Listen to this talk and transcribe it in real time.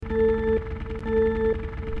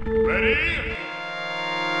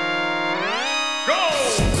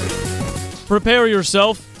Prepare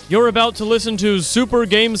yourself. You're about to listen to Super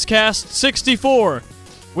GamesCast 64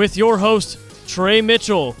 with your host, Trey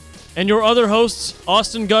Mitchell, and your other hosts,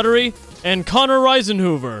 Austin Guttery and Connor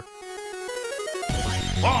Reisenhoover.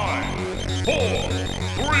 5, 4,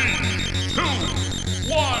 3,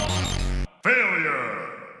 2, 1, failure!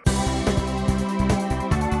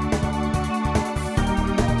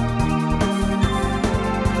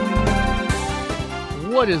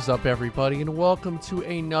 What is up, everybody, and welcome to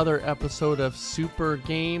another episode of Super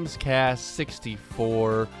GamesCast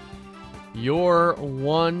 64, your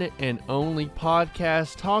one and only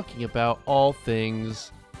podcast talking about all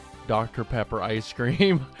things Dr. Pepper ice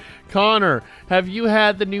cream. Connor, have you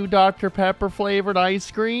had the new Dr. Pepper flavored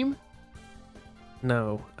ice cream?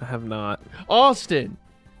 No, I have not. Austin,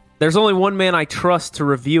 There's only one man I trust to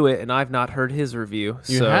review it, and I've not heard his review.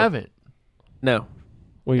 you so haven't. No.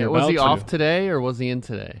 Well, you're Was about he to. off today, or was he in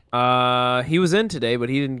today? He was in today, but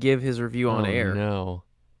he didn't give his review on air. No.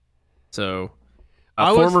 So,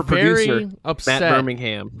 I former was very producer, upset Matt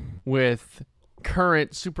Birmingham. with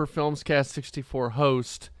current Super Filmscast 64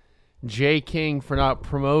 host Jay King for not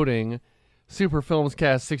promoting Super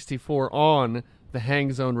Filmscast 64 on the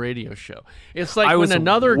Hang Zone radio show. It's like I was when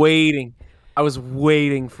another waiting. I was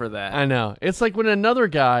waiting for that. I know. It's like when another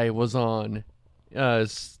guy was on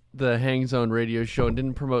the Hang Zone radio show and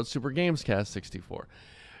didn't promote Super Gamescast 64.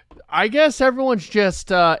 I guess everyone's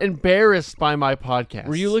just embarrassed by my podcast.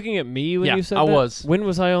 Were you looking at me when Yeah, you said I that? was. When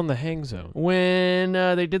was I on the Hang Zone? when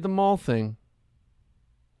they did the mall thing?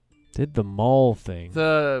 Did the mall thing.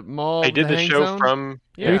 The mall. They did the Hang show Zone? from.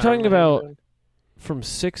 Yeah. Are you talking about from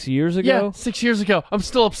 6 years ago? Yeah, 6 years ago. I'm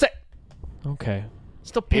still upset. Okay.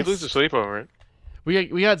 Still He pissed. loses sleep over it.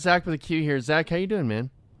 We got Zach with a Q here. Zach, how you doing, man?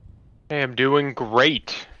 I am doing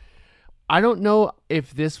great. I don't know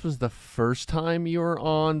if this was the first time you were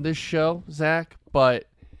on this show, Zach, but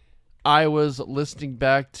I was listening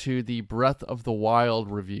back to the Breath of the Wild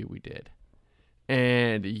review we did,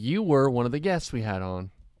 and you were one of the guests we had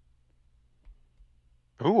on.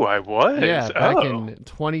 Ooh, I was. Yeah, back in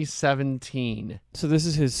 2017. So this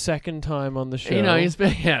is his second time on the show. You know, he's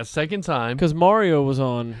been second time. Because Mario was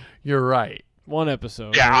on You're right. one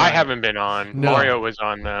episode. Yeah, I Right. haven't been on. No. Mario was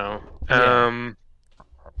on though. Yeah.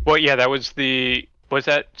 Well, yeah, that was the. Was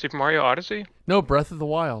that Super Mario Odyssey? No, Breath of the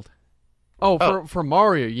Wild. Oh. For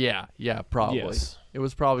Mario, yeah, probably. Yes. It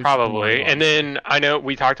was probably Super Probably. Mario And then I know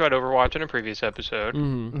we talked about Overwatch in a previous episode.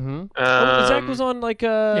 Mm-hmm. Mm-hmm. Zach was on like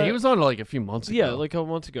Yeah, he was on like a few months ago. Yeah, like a couple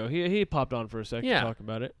months ago. He popped on for a second Yeah. to talk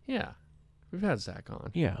about it. Yeah, we've had Zach on.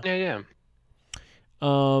 Yeah. Yeah.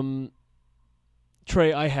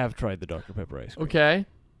 Trey, I have tried the Dr. Pepper ice cream. Okay,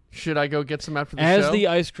 should I go get some after the As show? the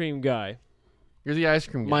ice cream guy, You're the ice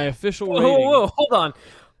cream guy. my official Whoa, rating.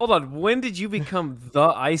 hold on. When did you become the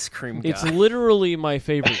ice cream guy? It's literally my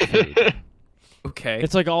favorite food. Okay.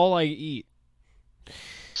 It's like all I eat.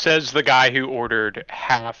 Says the guy who ordered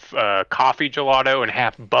half coffee gelato and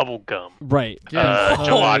half bubble gum Right.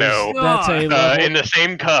 gelato That's a level, in the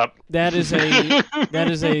same cup. that is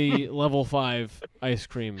a level 5 ice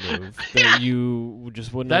cream move that you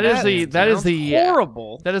just wouldn't. That is the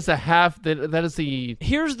horrible. that is the half that is the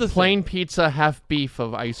Here's the plain pizza half beef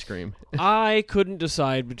of ice cream. I couldn't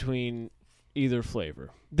decide between either flavor.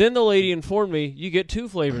 Then the lady informed me you get 2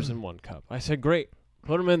 flavors in one cup. I said, great.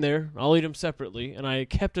 Put them in there. I'll eat them separately. And I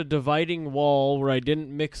kept a dividing wall where I didn't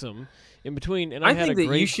mix them in between. And I had think a that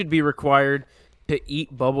great... you should be required to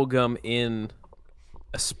eat bubblegum in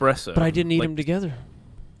espresso. But I didn't eat them together.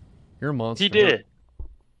 You're a monster. He did.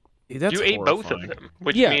 Dude, that's You ate both of horrifying. them,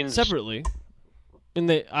 which Yeah, means separately. And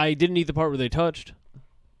I didn't eat the part where they touched.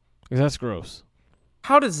 Because that's gross.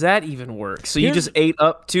 How does that even work? So you Here's- just ate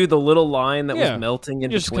up to the little line that Yeah. was melting in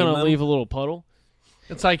You just between kind of them? leave a little puddle.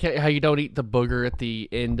 It's like how you don't eat the booger at the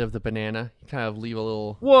end of the banana. You kind of leave a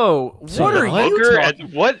little Whoa, So what are what? you Booger talking?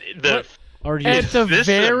 what the Or do you... at the this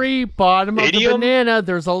a very bottom of the idiom? banana.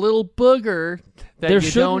 There's a little booger that there you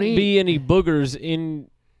shouldn't don't eat be any boogers in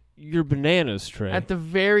your bananas, Trey. at the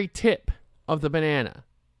very tip of the banana.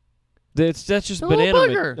 That's just a little banana.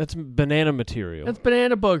 booger. That's banana material. That's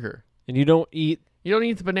banana booger. And you don't eat. You don't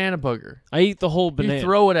eat the banana booger. I eat the whole banana. You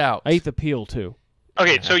throw it out. I eat the peel too.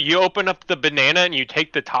 Okay, so you open up the banana and you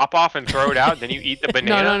take the top off and throw it out, then you eat the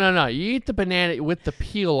banana. No. You eat the banana with the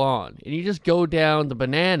peel on, and you just go down the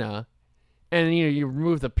banana, and you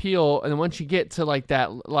remove the peel, and then once you get to like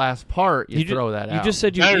that last part, you throw that out. You just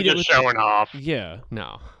said you Now eat you're it just with showing off. Yeah.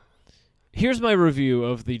 no. Here's my review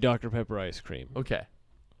of the Dr. Pepper ice cream. Okay.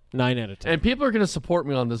 9 out of 10. And people are gonna support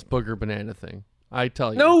me on this booger banana thing. I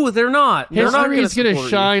tell you. No, they're not. They're not History is gonna support you.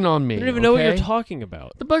 shine on me. I don't even know what you're okay? talking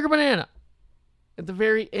about. The booger banana. At the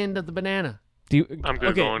very end of the banana. Do you, I'm good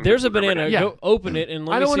okay, going there's a with the banana. Yeah. Go open it and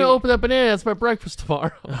let I me don't want see. to open that banana. That's my breakfast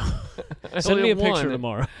tomorrow. Send only me a have picture one.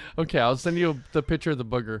 tomorrow. Okay, I'll send you the picture of the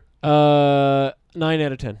booger. 9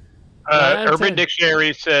 out of 10. That's Urban it.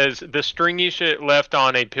 Dictionary says the stringy shit left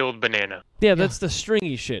on a peeled banana. Yeah, that's the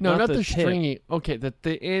stringy shit. No, not the tip. stringy. Okay,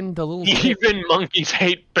 the end, the little tip. Even monkeys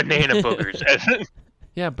hate banana boogers.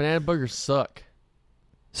 Yeah, banana boogers suck.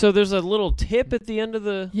 So there's a little tip at the end of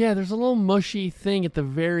the. Yeah, there's a little mushy thing at the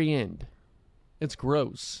very end. It's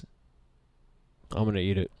gross. I'm gonna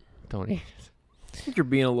eat it. Don't eat it. I think you're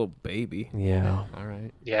being a little baby. Yeah. All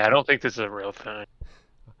right. Yeah, I don't think this is a real thing.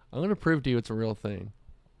 I'm going to prove to you it's a real thing.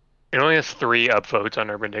 It only has 3 upvotes on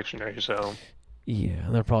Urban Dictionary, so Yeah,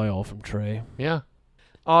 they're probably all from Trey. Yeah.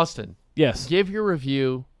 Austin, Yes. give your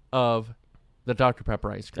review of the Dr.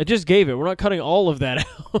 Pepper ice cream. I just gave it. We're not cutting all of that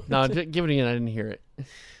out. No, give it again. I didn't hear it.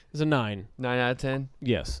 It's a 9. 9 out of 10?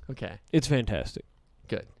 Yes. Okay, It's fantastic.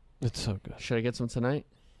 good. It's so good. Should I get some tonight?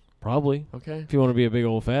 Probably. Okay. If you want to be a big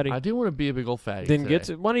old fatty. I do want to be a big old fatty. Then today. get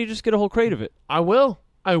it. Why don't you just get a whole crate of it? I will.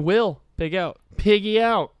 Pig out. Piggy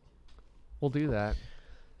out. We'll do that.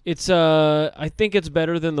 It's I think it's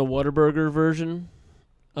better than the Whataburger version.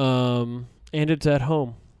 And it's at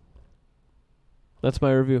home. That's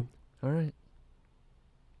my review. All right.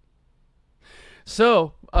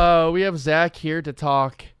 So, we have Zach here to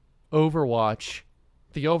talk Overwatch,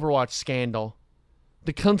 the Overwatch scandal,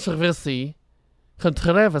 the controversy,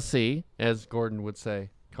 as Gordon would say,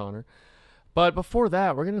 Connor. But before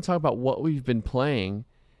that, we're going to talk about what we've been playing,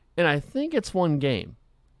 and I think it's one game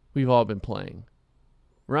we've all been playing,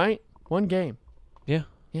 right? One game. Yeah.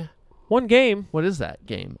 Yeah. One game. What is that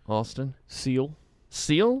game, Austin? Seal.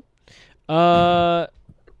 Seal?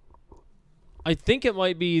 I think it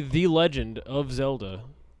might be The Legend of Zelda,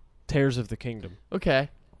 Tears of the Kingdom. Okay.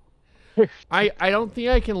 I don't think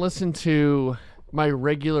I can listen to my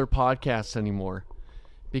regular podcasts anymore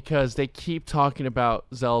because they keep talking about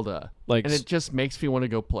Zelda. Like and it just makes me want to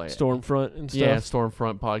go play it. Stormfront and stuff? Yeah,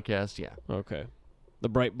 Stormfront podcast, yeah. Okay. The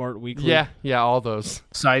Breitbart Weekly? Yeah, all those.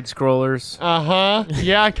 Side scrollers. Uh-huh.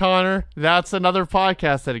 Yeah, Connor. That's another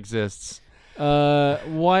podcast that exists. Why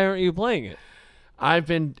aren't you playing it? I've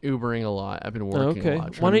been Ubering a lot. I've been working Okay. a lot.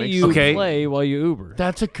 Why trying to don't make you some- play while you Uber?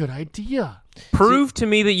 That's a good idea. Prove to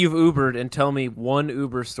me that you've Ubered and tell me one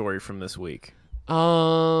Uber story from this week.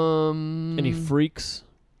 Any freaks?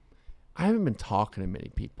 I haven't been talking to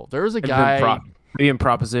many people. There was a Have guy you been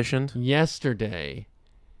propositioned? yesterday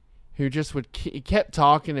who just he kept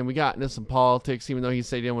talking, and we got into some politics, even though he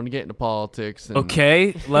said he didn't want to get into politics. And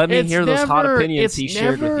Okay, let me it's hear those hot never- opinions it's he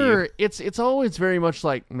shared with never- you. It's always very much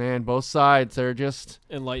like, man, both sides, they're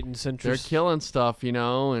Enlightened they're centrist. killing stuff, you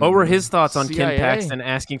know. And What were his thoughts on CIA? Ken Paxton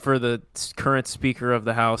asking for the current Speaker of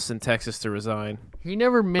the House in Texas to resign He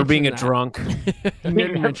never for mentioned being a that. drunk? He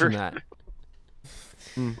never mentioned that.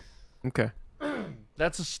 Okay.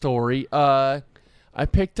 That's a story. I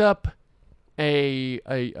picked up a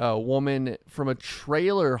woman from a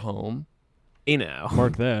trailer home. Hey now.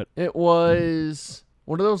 Mark that. It was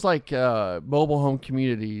one of those like mobile home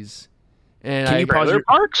communities. And Can you pause Trailer your,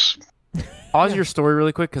 parks? pause your story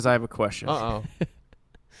really quick because I have a question. Uh-oh.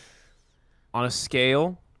 On a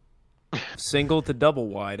scale, single to double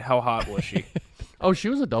wide, how hot was she? Oh, she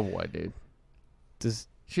was a double wide, dude. Does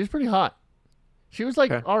She was pretty hot. She was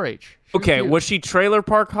like Okay. RH. She Okay, cute. was she trailer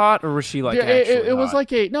park hot or was she like Yeah, actually it was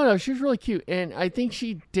hot? like no, she was really cute, and I think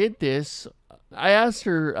she did this. I asked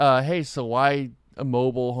her, "Hey, so why a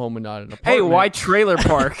mobile home and not an apartment?" Hey, why trailer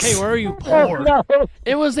parks? hey, where are you poor?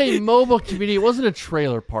 It was a mobile community. It wasn't a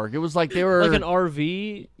trailer park. It was like they were Like an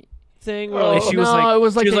RV thing? Where Oh, like, she was no, like- it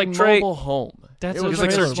was she like was a like, Trey- mobile home. That's it a was It's like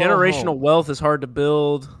trailer there's small generational home. wealth is hard to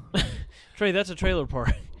build. Trey, that's a trailer park.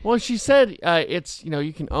 Well, she said it's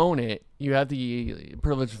you can own it. You have the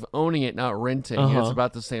privilege of owning it, not renting. And it's Uh-huh.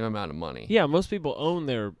 about the same amount of money. Yeah, most people own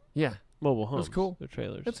their Yeah, mobile homes. That's cool. Their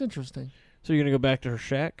trailers. that's interesting. So you're going to go back to her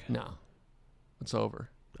shack? No, it's over.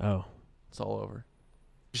 Oh. It's all over.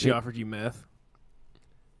 She offered you meth.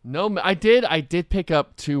 No, I did pick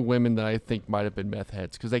up 2 women that I think might have been meth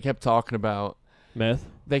heads because they kept talking about Meth?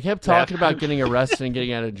 about getting arrested and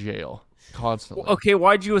getting out of jail constantly. Okay,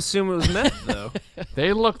 why'd you assume it was meth though?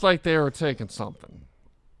 They looked like they were taking something.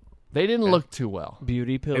 They didn't look too well.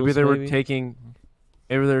 Beauty pills, Maybe they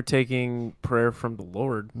were taking prayer from the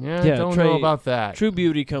Lord. Yeah, Yeah, I don't Trey, know about that. True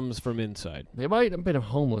beauty comes from inside. They might have been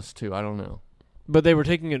homeless too. I don't know. But they were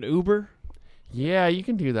taking an Uber? Yeah, you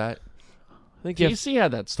can do that. I think you have DC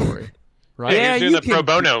had that story, right? Yeah, He's doing you the pro can-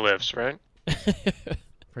 bono lifts, right?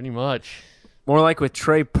 Pretty much. More like with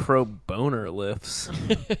Trey pro boner lifts.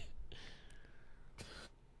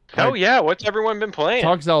 Hell yeah, what's everyone been playing?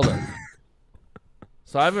 Talk Zelda.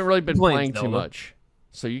 So I haven't really been Playing playing too Zelda. much.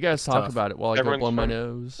 So you guys talk Tough. about it while I go Everyone's blow my fine.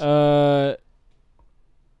 nose. Connor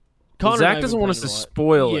and I Zach have doesn't been want us playing to a lot.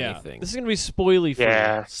 spoil Yeah, anything. this is gonna be spoily free.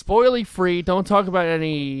 Yeah. Spoily free. Don't talk about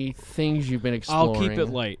any things you've been exploring. I'll keep it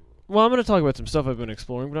light. Well, I'm gonna talk about some stuff I've been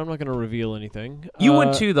exploring, but I'm not gonna reveal anything. You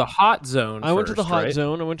went to the hot zone. I went to the first, hot right?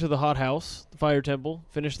 zone. I went to the hot house, the fire temple.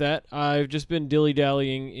 Finished that. I've just been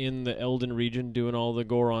dilly-dallying in the Elden region, doing all the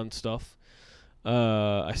Goron stuff.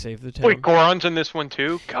 I saved the town. Wait, Goron's in this one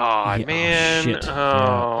too? God, Yeah, man. shit.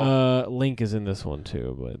 Oh. Yeah. Link is in this one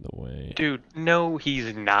too, by the way. Dude, no,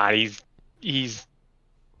 he's not. He's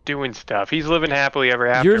doing stuff. He's living happily ever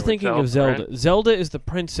after. You're with thinking of Zelda. right? Zelda is the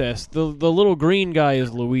princess. The little green guy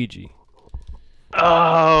is Luigi.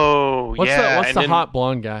 Oh, What's yeah. the and then- hot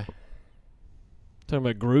blonde guy? Talking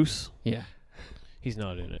about Groose. Yeah. He's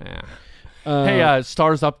not in it. Yeah. Hey,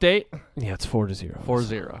 stars update. Yeah, it's 4-0.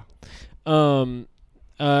 4-0.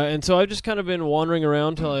 And so I've just kind of been wandering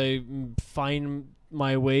around till I find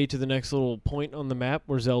my way to the next little point on the map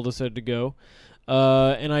where Zelda said to go.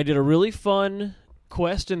 And I did a really fun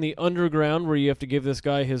quest in the underground where you have to give this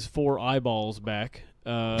guy his 4 eyeballs back.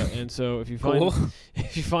 And so if you find Cool.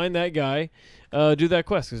 if you find that guy, do that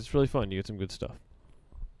quest because it's really fun. You get some good stuff.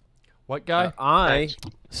 What guy? I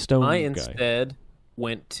Stone guy. instead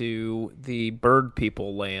went to the bird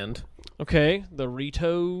people land. Okay, the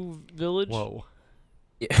Rito village. Whoa.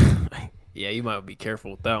 Yeah, yeah, you might be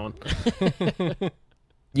careful with that one.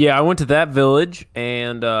 Yeah, I went to that village,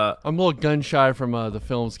 and I'm a little gun shy from the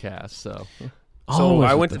films cast, so. so Always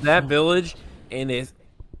I with went the to that film. village, and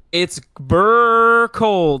it's burr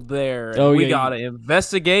cold there. And Oh, we yeah, gotta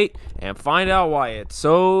investigate and find out why it's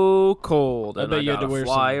so cold. I And bet you had to gotta wear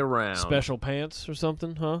fly some around. special pants or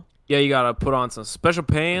something, huh? Yeah, you gotta put on some special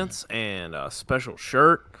pants and a special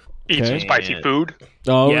shirt. Eat some Okay. spicy And- food.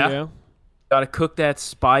 Oh Yeah. yeah. Gotta cook that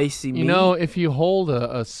spicy meat. You know, if you hold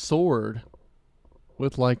a sword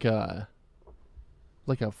with like a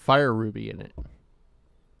fire ruby in it,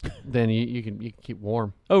 then you can keep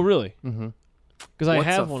warm. Oh really? Mm-hmm. Because I What's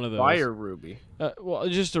have a one of those. fire ruby. Well,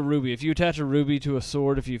 just a ruby. If you attach a ruby to a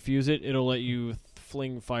sword, if you fuse it, it'll let you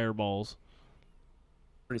fling fireballs.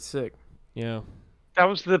 Pretty sick. Yeah. That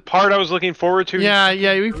was the part I was looking forward to. Yeah,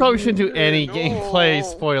 we probably shouldn't do any No. gameplay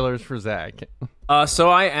spoilers for Zach. So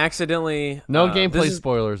I accidentally No this gameplay is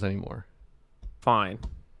spoilers anymore. fine.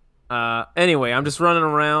 Anyway, I'm just running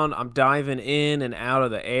around. I'm diving in and out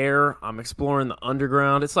of the air. I'm exploring the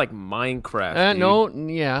underground. It's like Minecraft. Dude. No,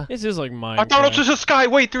 yeah. This is like mine. I thought it was just a sky.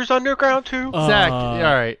 Wait, there's underground too? Zach, all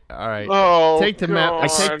right. Oh, Take the map. God.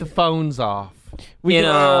 Take the phones off. we in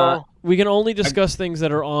can, we can only discuss things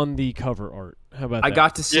that are on the cover art. How about I that?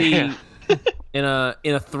 got to see Yeah. in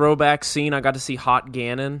a throwback scene. I got to see Hot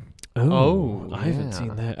Ganon. Oh, Oh, I haven't yeah.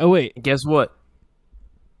 seen that. Oh wait, And guess what?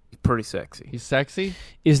 He's pretty sexy. He's sexy.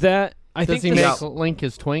 is that? I Does think he this- make Link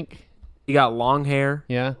his twink? He got long hair.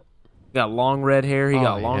 Yeah. He got long red hair. He Oh,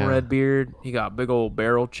 got long yeah. red beard. He got big old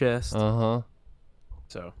barrel chest. Uh-huh.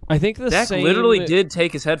 So I think the Zach same. literally did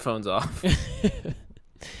take his headphones off.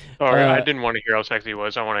 Sorry, I Uh, didn't want to hear how sexy he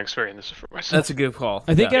was. I want to experience this for myself. That's a good call.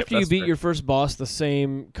 I think Yeah, after you that's beat fair. your first boss, the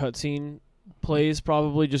same cutscene plays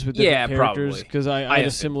probably just with Yeah, different characters. probably. Because I I had a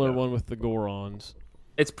assume similar so. one with the Gorons.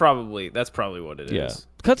 that's probably what it is. Yeah,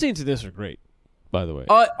 cutscenes in this are great, by the way.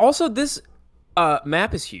 Also, this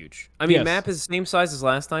map is huge. I mean, Yes. map is the same size as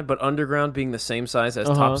last time, but underground being the same size as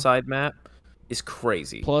Uh-huh. topside map is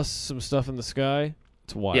crazy. Plus some stuff in the sky.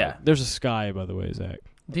 It's wild. Yeah. There's a sky, by the way, Zach.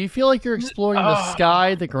 Do you feel like you're exploring the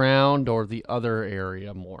sky, the ground, or the other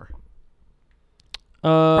area more?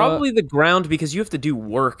 Probably the ground because you have to do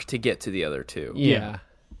work to get to the other two. Yeah.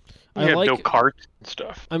 You I have like. no carts and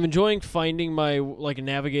stuff. I'm enjoying finding my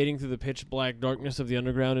navigating through the pitch black darkness of the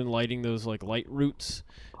underground and lighting those light routes.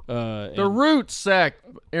 The and- roots, Zach.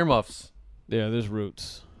 Earmuffs. Yeah, there's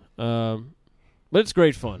routes. But it's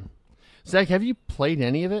great fun. Zach, have you played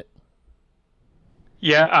any of it?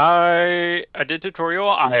 Yeah, I did Tutorial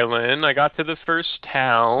Island. I got to the first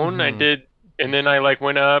town. I did, and then I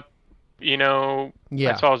went up. I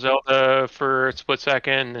Yeah. saw Zelda for a split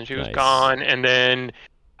second, and then she was Nice. gone. And then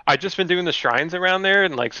I just been doing the shrines around there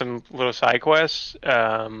and some little side quests.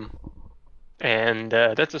 And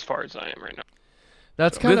that's as far as I am right now.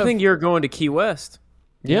 That's kind Good of thing you're going to Key West.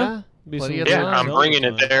 Yeah. Be Plenty some of good Yeah, time. I'm Zelda bringing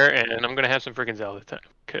it time. there, and I'm gonna have some freaking Zelda time.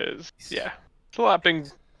 Cause yeah, it's a lot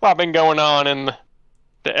been going on in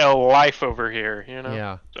the L life over here.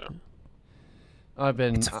 Yeah. So. I've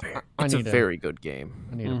been. It's I a need to. very good game.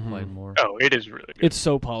 I need to play more. Oh, it is really good. It's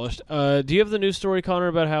so polished. Do you have the news story, Connor,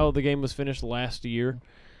 about how the game was finished last year?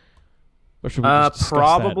 Or should we just discuss that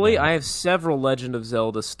Probably. now? I have several Legend of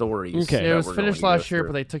Zelda stories. Okay. It that was we're finished going to last go year, through.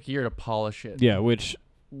 but they took a year to polish it. Yeah, which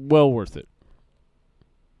well worth it.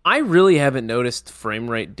 I really haven't noticed frame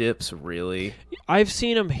rate dips, really. I've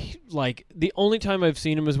seen them, like, the only time I've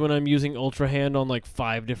seen them is when I'm using Ultra Hand on, like,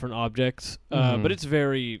 5 different objects. But it's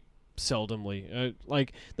very seldomly.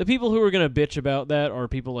 Like, the people who are going to bitch about that are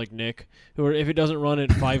people like Nick, who are, if it doesn't run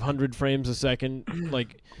at 500 frames a second,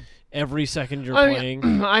 like, every second you're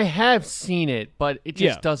playing. I have seen it, but it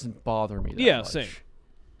just doesn't bother me that much. Same.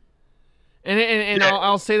 And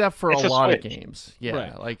I'll say that for a lot of games. Yeah,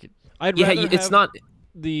 right. like... I'd rather it's not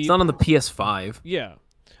on the PS5. Yeah.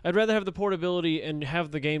 I'd rather have the portability and have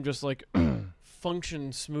the game just, like,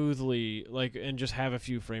 function smoothly, like, and just have a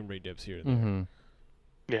few frame rate dips here and there. Mm-hmm.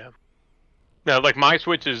 Yeah. No, like, my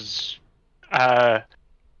Switch is... mine's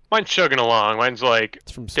chugging along. Mine's, like,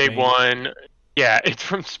 It's from day Spain. one... Yeah, it's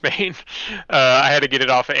from Spain. I had to get it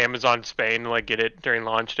off of Amazon Spain, like, get it during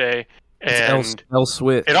launch day. And It's El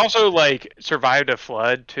Switch. it also, like, survived a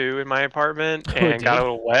flood, too, in my apartment, and got a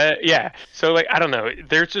little wet. Yeah. So, like, I don't know. It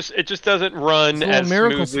just doesn't run as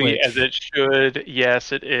miracle smoothly switch. as it should.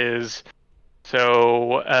 Yes, it is.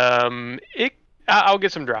 So, I'll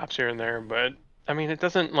get some drops here and there, but, I mean, it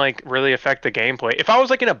doesn't, like, really affect the gameplay. If I was,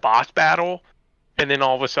 like, in a boss battle, and then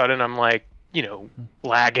all of a sudden I'm, like, you know,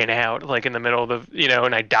 lagging out, like, in the middle of the, you know,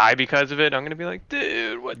 and I die because of it, I'm going to be like,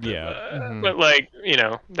 dude, what the fuck? But, like, you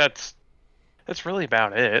know, that's really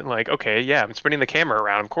about it. Like, okay, yeah, I'm spinning the camera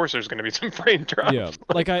around. Of course there's going to be some frame drops. Yeah.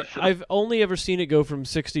 Like, I've only ever seen it go from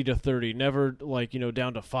 60 to 30, never, like, you know,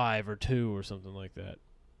 down to 5 or 2 or something like that.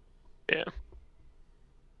 Yeah.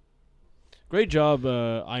 Great job,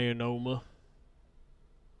 Ionoma.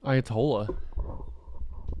 Ayatollah.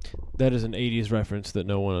 That is an 80s reference that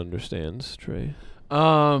no one understands, Trey.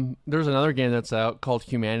 There's another game that's out called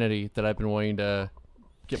Humanity that I've been wanting to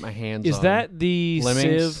get my hands on. Is that the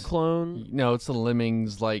Lemmings? Civ clone? No, it's the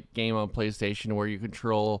Lemmings like game on PlayStation where you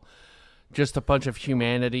control just a bunch of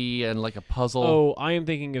humanity and like a puzzle. Oh, I am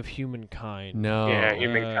thinking of Humankind. No. Yeah,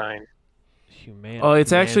 humankind. Humanity. Oh,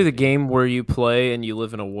 it's actually the game where you play and you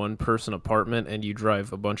live in a one-person apartment and you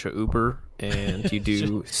drive a bunch of Uber and you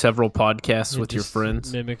do several podcasts with your just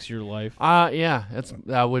friends. Mimics your life. Yeah,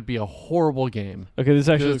 that would be a horrible game. Okay, this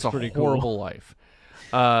actually It's looks a pretty horrible cool. life.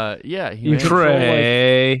 Yeah, You Humanity. control,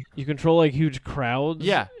 Trey. You control like huge crowds.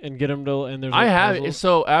 Yeah. And get them to. And there's. I like, have it. puzzles.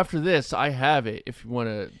 So after this, I have it. If you want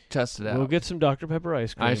to test it out, We'll get some Dr Pepper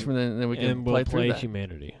ice cream. ice cream, then we can and we'll play through play that,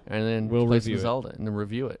 Humanity. and then we'll play review some it. Zelda, and then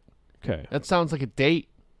review it. Okay. That sounds like a date.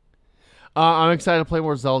 I'm excited to play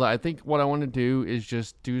more Zelda. I think what I want to do is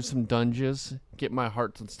just do some dungeons, get my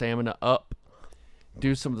hearts and stamina up,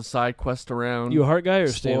 do some of the side quests around. You a heart guy or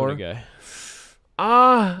explore. stamina guy?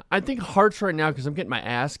 I think hearts right now because I'm getting my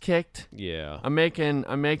ass kicked. Yeah. I'm trying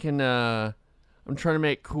to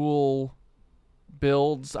make cool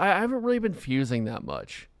builds. I haven't really been fusing that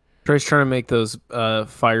much. Trey's trying to make those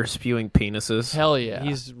fire-spewing penises. Hell yeah.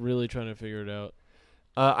 He's really trying to figure it out.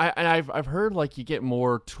 I've heard like you get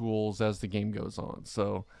more tools as the game goes on,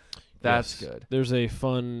 so that's Yes. good. There's a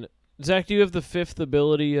fun. Zach, do you have the 5th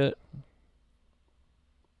ability yet?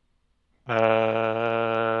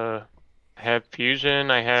 I have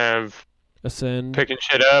fusion. I have Ascend. picking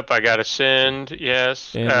shit up. I got ascend.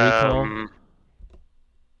 Yes. And recall?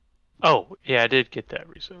 Oh yeah, I did get that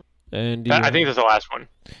recently. And do you I think that's the last one.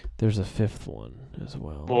 there's a 5th one as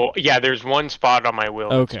well. Well, yeah, there's one spot on my wheel.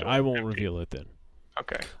 that's Okay, still I won't empty. reveal it then.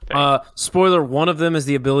 Okay. thanks. Spoiler, one of them is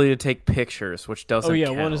the ability to take pictures, which doesn't Oh yeah,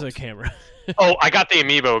 count. one is a camera. Oh, I got the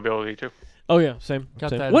amiibo ability too. Oh yeah, same. Got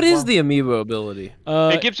same. that. What as is well. the amiibo ability?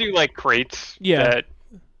 It gives you like crates. yeah. That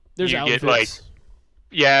There's you outfits.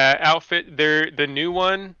 get, like, outfit. The new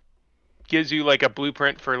one gives you like a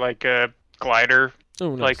blueprint for like a glider,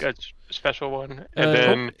 oh, nice. like a special one, and Uh,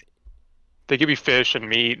 then they give you fish and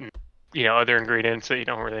meat and other ingredients that you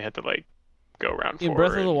don't really have to like go around for. In Breath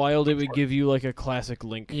of the and- Wild, it would give you like a classic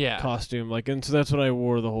Link Yeah. costume, like, and so that's what I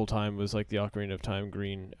wore the whole time was like the Ocarina of Time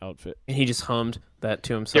green outfit. And he just hummed that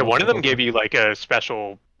to himself. Yeah, one of them gave you like a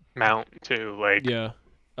special mount too, like. Yeah.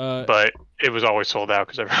 But it was always sold out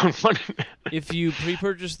because everyone wanted it. If you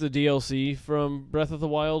pre-purchased the DLC from Breath of the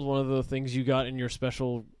Wild, one of the things you got in your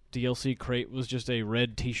special DLC crate was just a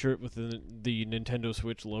red T-shirt with the Nintendo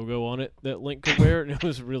Switch logo on it that Link could wear, and it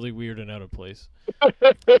was really weird and out of place.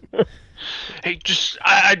 Hey,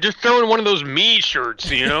 I just throw in one of those me shirts,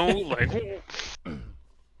 like.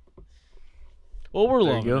 Well, we're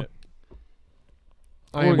There you loving go.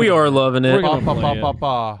 it. We are loving We're it. gonna play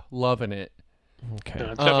it. Loving it. Okay. No,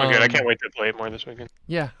 it's definitely good. I can't wait to play it more this weekend.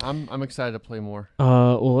 Yeah, I'm excited to play more.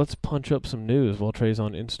 Well, let's punch up some news while Trey's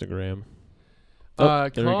on Instagram. Oh,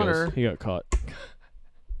 there Connor, he goes. He got caught.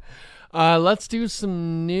 Let's do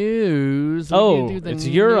some news. We Oh, can do the it's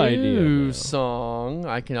your idea news now. song.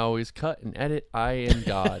 I can always cut and edit. I am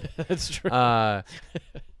God. That's true.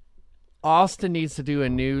 Austin needs to do a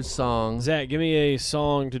news song. Zach, give me a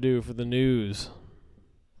song to do for the news.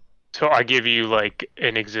 So I give you like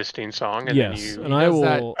an existing song, and Yes, then you. and I Does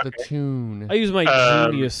will. the tune. I use my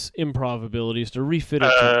genius improv abilities to refit it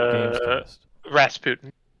to Gamescast.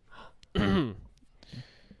 Rasputin.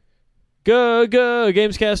 Go,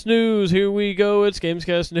 Gamescast news. Here we go. It's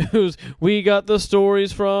Gamescast news. We got the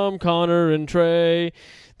stories from Connor and Trey.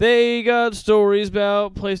 They got stories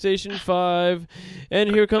about PlayStation 5. And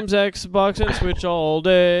here comes Xbox and Switch all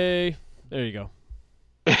day. There you go.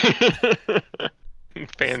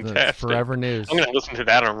 Fantastic. That's forever news. I'm gonna listen to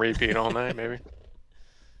that on repeat all night, maybe. It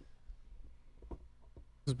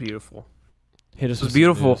was beautiful. Hit us It was with some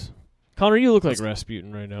beautiful. news. Connor, you look like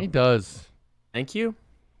Rasputin right now. He does. Thank you.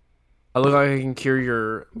 I look like I can cure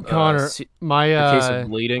your Connor, my case of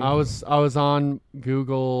bleeding. I was on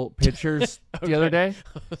Google Pictures the other day,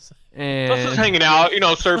 and I was just hanging out,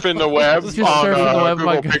 surfing the web Just on surfing the web,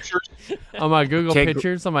 Google my- Pictures. on my Google Okay,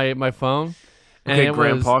 Pictures on my phone, and Okay, it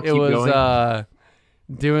Grandpa, was keep going.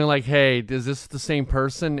 doing like, hey, is this the same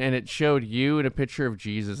person? And it showed you and a picture of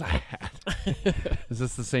Jesus I had. Is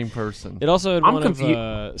this the same person? It also had I'm one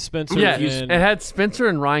of Spencer Yeah, and it had Spencer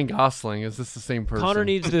and Ryan Gosling. Is this the same person? Connor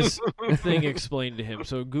needs this thing explained to him.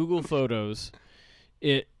 So Google Photos,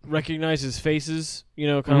 it recognizes faces, kind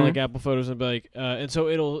of Mhm. like Apple Photos, and be like, and so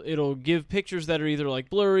it'll give pictures that are either like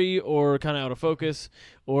blurry or kind of out of focus,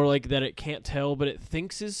 or like that it can't tell, but it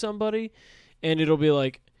thinks is somebody, and it'll be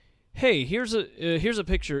like, hey, here's a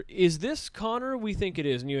picture. Is this Connor? We think it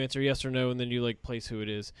is, and you answer yes or no, and then you like place who it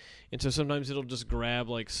is. And so sometimes it'll just grab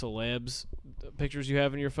like celebs pictures you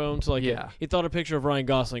have in your phone. So like, Yeah. it thought a picture of Ryan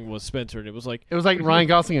Gosling was Spencer, and it was like, It was like Ryan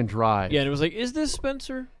Gosling and Drive. yeah, and it was like, is this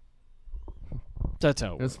Spencer? That's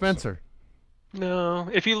how it It was works. Spencer. No,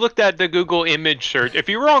 if you looked at the Google image search, if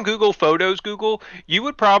you were on Google Photos, you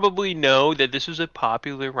would probably know that this is a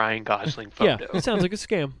popular Ryan Gosling Yeah, photo. it sounds like a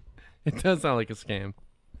scam. It does sound like a scam.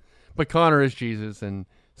 But Connor is Jesus, and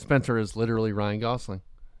Spencer is literally Ryan Gosling.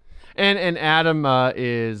 And Adam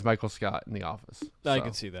is Michael Scott in The Office. I So,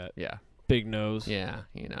 can see that. Yeah. Big nose, Yeah,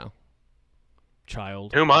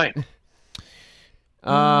 child. Who am I?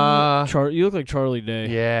 You look like Charlie Day.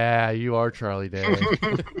 Yeah, you are Charlie Day.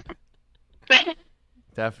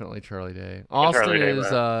 Definitely Charlie Day. Austin Charlie Day, is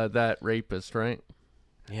that rapist, right?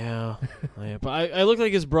 Yeah. Yeah, but I look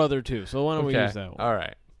like his brother too. So why don't we use that one All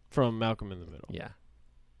right. from Malcolm in the Middle? Yeah.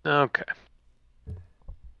 Okay.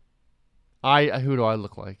 Who do I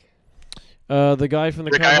look like? The guy from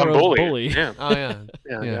the The guy cover on of Bully. Bully. Yeah. Oh yeah.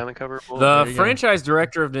 Yeah, the Yeah. guy on the cover of Bully. The you go. franchise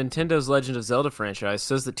director of Nintendo's Legend of Zelda franchise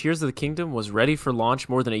says that Tears of the Kingdom was ready for launch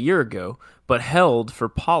more than a year ago, but held for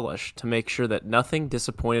polish to make sure that nothing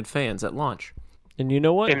disappointed fans at launch. And you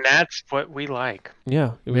know what? And that's what we like.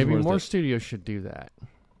 Yeah, it was Maybe worth more it. studios should do that.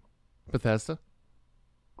 Bethesda.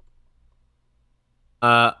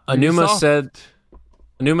 Anuma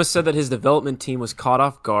Ubisoft. said that his development team was caught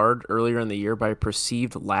off guard earlier in the year by a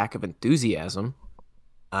perceived lack of enthusiasm,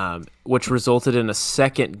 which resulted in a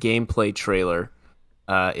second gameplay trailer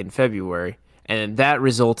in February, and that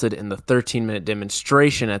resulted in the 13-minute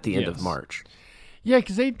demonstration at the end of Yes. March. Yeah,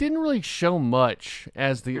 because they didn't really show much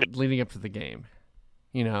as the leading up to the game.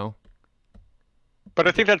 But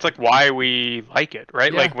I think that's like why we like it,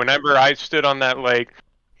 right? Yeah. Like whenever I stood on that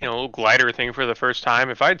little glider thing for the first time,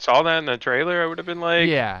 if I'd saw that in the trailer, I would have been like,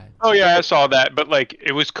 Yeah. oh yeah, I saw that. But like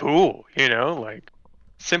it was cool, like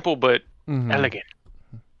simple but Mhm. elegant.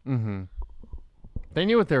 Mm-hmm. They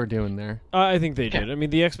knew what they were doing there. I think they did. I mean,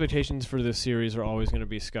 the expectations for this series are always going to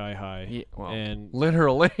be sky high. Yeah, well, and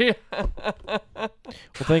literally. well,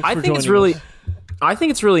 thanks I for think it's joining really, us. I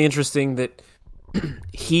think it's really interesting that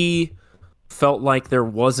he felt like there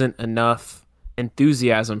wasn't enough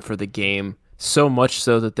enthusiasm for the game, so much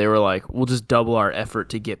so that they were like, "We'll just double our effort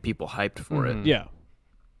to get people hyped for it." Yeah.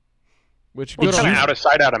 Which Well, good it's on kind of you. out of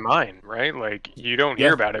sight, out of mind, right? Like you don't hear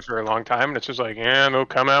Yeah. about it for a long time, and it's just like, yeah, they'll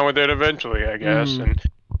come out with it eventually, I guess. And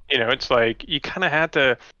it's like you kind of had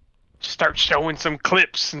to start showing some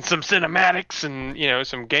clips and some cinematics and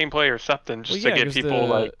some gameplay or something just Well, yeah, to get 'cause people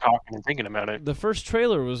like talking and thinking about it. The first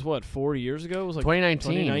trailer was what, 4 years ago? It was like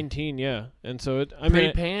 2019. 2019, yeah. And so I Pretty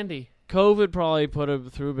mean, pandy. COVID probably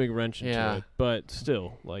threw a big wrench into Yeah. it, but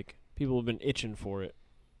still, like people have been itching for it.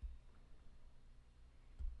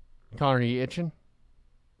 Connor, are you itching?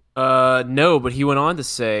 No, but he went on to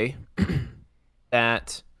say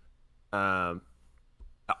that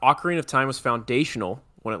Ocarina of Time was foundational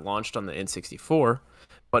when it launched on the N64,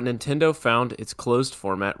 but Nintendo found its closed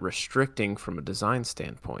format restricting from a design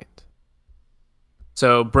standpoint.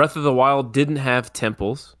 So Breath of the Wild didn't have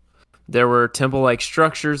temples. There were temple-like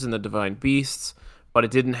structures in the Divine Beasts, but it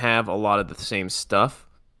didn't have a lot of the same stuff.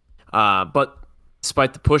 But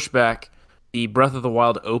despite the pushback, the Breath of the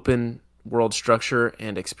Wild open world structure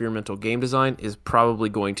and experimental game design is probably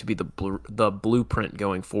going to be the blueprint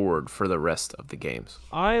going forward for the rest of the games.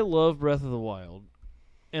 I love Breath of the Wild,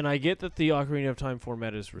 and I get that the Ocarina of Time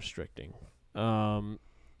format is restricting.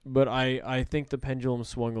 But I think the pendulum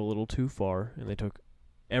swung a little too far, and they took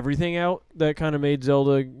everything out that kind of made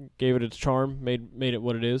Zelda, gave it its charm, made it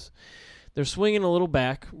what it is. They're swinging a little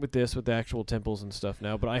back with this, with the actual temples and stuff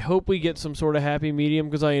now, but I hope we get some sort of happy medium,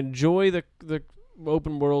 because I enjoy the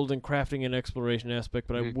open world and crafting and exploration aspect,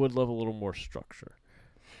 but I would love a little more structure.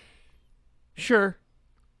 Sure.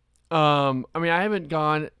 I mean, I haven't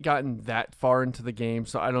gotten that far into the game,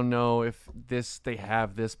 so I don't know if they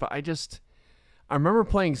have this, but I remember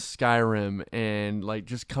playing Skyrim and like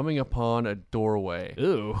just coming upon a doorway.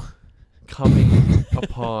 Ooh. Coming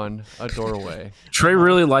upon a doorway. Trey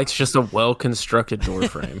really likes just a well-constructed door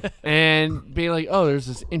frame. And being like, oh, there's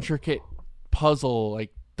this intricate puzzle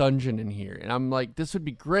like dungeon in here. And I'm like, this would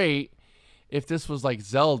be great if this was like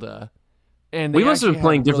Zelda. And we must have been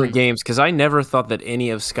playing different games, because I never thought that any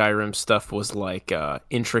of Skyrim's stuff was like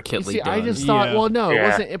intricately done. I just thought, well, no, it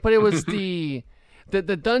wasn't. But it was the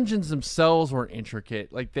dungeons themselves weren't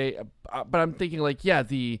intricate. Like but I'm thinking like, yeah,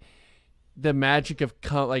 the magic of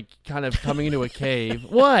kind of coming into a cave.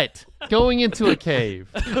 What? Going into a cave.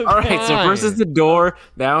 All right, so first it's the door,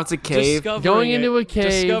 now it's a cave. Going into a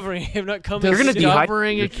cave. Discovering, not coming. You're gonna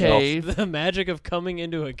discovering a cave. The magic of coming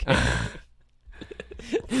into a cave.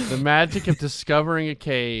 The magic of discovering a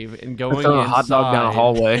cave and going Throwing a inside. hot dog down a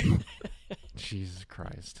hallway. Jesus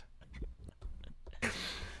Christ.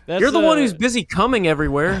 You're the one who's busy coming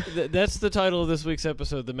everywhere. That's the title of this week's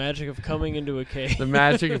episode, The Magic of Coming into a Cave. The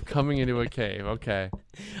magic of coming into a cave. Okay.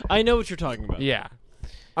 I know what you're talking about. Yeah.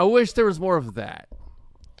 I wish there was more of that.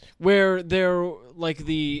 Where like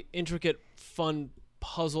the intricate, fun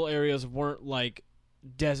puzzle areas weren't like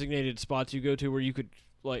designated spots you go to where you could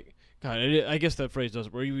like... God, I guess that phrase does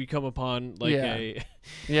it, where you come upon like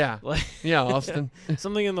Yeah. like Yeah, Austin.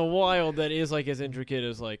 something in the wild that is like as intricate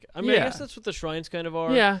as like I mean I guess that's what the shrines kind of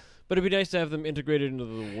are. Yeah. But it'd be nice to have them integrated into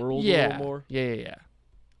the world a little more. Yeah.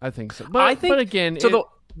 I think so. But again, so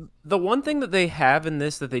the one thing that they have in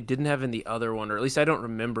this that they didn't have in the other one, or at least I don't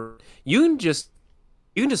remember, you can just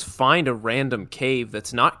find a random cave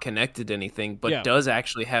that's not connected to anything, but does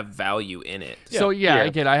actually have value in it. So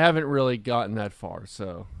again, I haven't really gotten that far,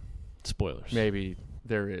 so spoilers. Maybe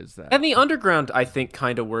there is that. And the underground, I think,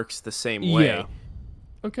 kind of works the same way. Yeah.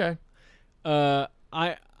 Okay.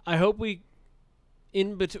 I hope we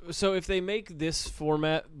so if they make this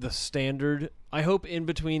format the standard, I hope in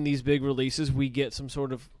between these big releases we get some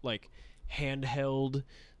sort of like handheld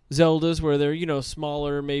Zeldas where they're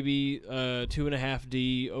smaller, maybe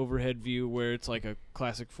 2.5D overhead view, where it's like a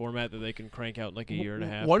classic format that they can crank out in like a year and a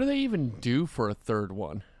half. What do they even do for a third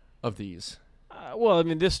one of these? Well, I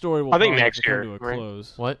mean, this story will. I think probably next come year, to a right?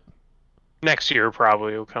 close. What? Next year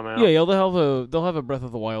probably will come out. Yeah, they'll have a Breath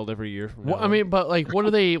of the Wild every year. From now I mean, but like, what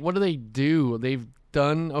do they do? They've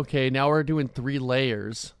done okay. Now we're doing 3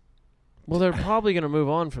 layers. Well, they're probably gonna move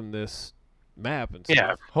on from this map and stuff.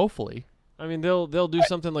 Yeah. Hopefully. I mean, they'll do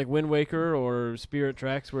something like Wind Waker or Spirit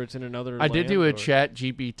Tracks where it's in another. I did land, do a or... chat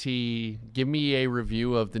GPT. Give me a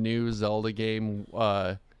review of the new Zelda game,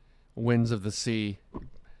 Winds of the Sea.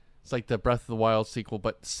 It's like the Breath of the Wild sequel,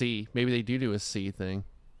 but sea. Maybe they do a sea thing.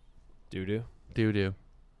 Do. What do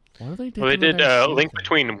they do? Well, they did Link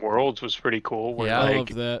Between Worlds was pretty cool. Where, Yeah. I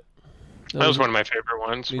like, love that. that was one of my favorite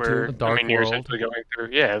ones. Me Where too. The Dark you're World. essentially going through.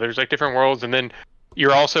 Yeah, there's like different worlds, and then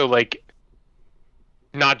you're also like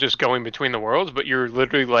not just going between the worlds, but you're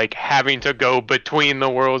literally like having to go between the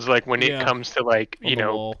worlds, like when it comes to like On the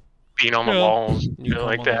wall. being on the walls, You come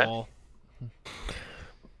like on the that. wall.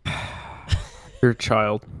 Your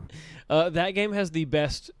child. That game has the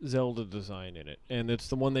best Zelda design in it, and it's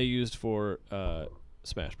the one they used for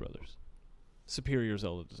Smash Brothers. Superior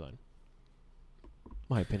Zelda design.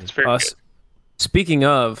 My opinion. It's very good. Speaking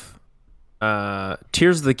of,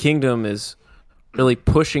 Tears of the Kingdom is really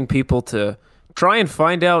pushing people to try and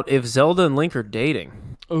find out if Zelda and Link are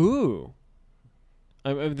dating. Ooh.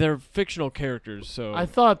 They're fictional characters, so I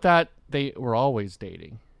thought that they were always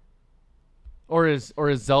dating. Or is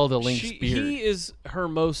Zelda Link's beard? he is her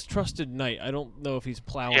most trusted knight. I don't know if he's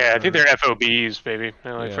plowing. Yeah, I think her. they're FOBs, baby.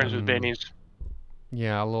 They're like Yeah. friends with bennies.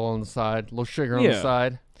 Yeah, a little on the side, a little sugar on the Yeah.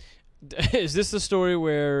 side. Is this the story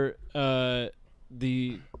where one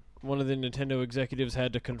of the Nintendo executives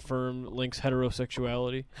had to confirm Link's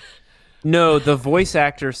heterosexuality? No, the voice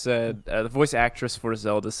actor said, the voice actress for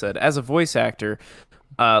Zelda said, as a voice actor,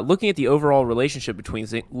 looking at the overall relationship between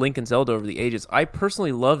Link and Zelda over the ages, I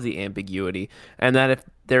personally love the ambiguity, and that if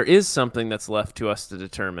there is something that's left to us to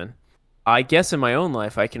determine, I guess in my own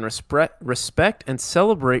life I can respect and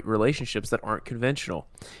celebrate relationships that aren't conventional.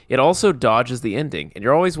 It also dodges the ending, and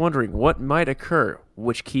you're always wondering what might occur,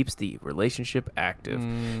 which keeps the relationship active.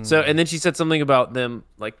 So, and then she said something about them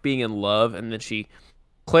like being in love, and then she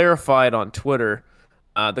clarified on Twitter.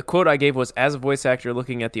 The quote I gave was, as a voice actor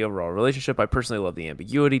looking at the overall relationship, I personally love the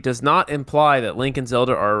ambiguity, does not imply that Link and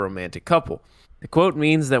Zelda are a romantic couple. The quote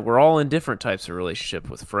means that we're all in different types of relationship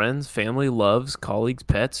with friends, family, loves, colleagues,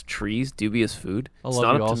 pets, trees, dubious food. It's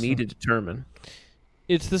not up to me to determine.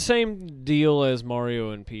 It's the same deal as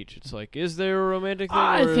Mario and Peach. It's like, is there a romantic thing?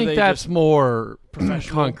 I think that's more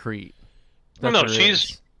concrete. Well, no,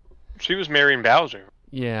 she was marrying Bowser.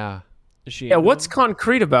 Yeah. Is she? Yeah, what's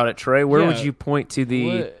concrete about it, Trey? Where would you point to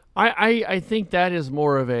the... I think that is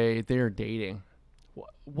more of a they're dating.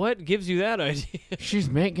 What gives you that idea? She's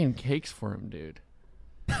making cakes for him, dude.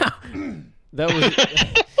 That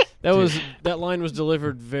line was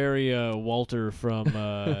delivered very Walter from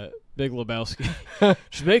Big Lebowski.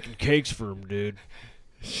 She's making cakes for him, dude.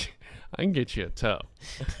 I can get you a toe.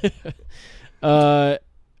 I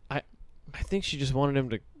think she just wanted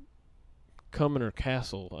him to come in her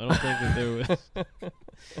castle. I don't think that there was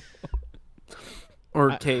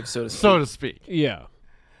or cave, so to speak. So to speak. Yeah.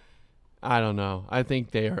 I don't know. I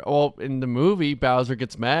think they are. Well, in the movie, Bowser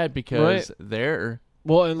gets mad because they're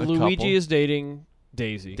and Luigi couple. is dating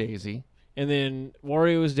Daisy. Daisy. And then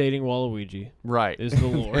Wario is dating Waluigi. Right. Is the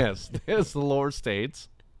lore. Yes, as the lore states.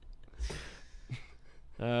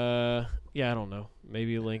 Yeah, I don't know.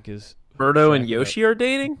 Maybe Link is... Birdo and Yoshi are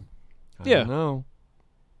dating? I don't know.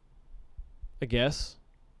 I guess.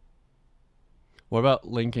 What about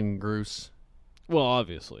Link and Groose? Well,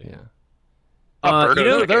 obviously. Yeah.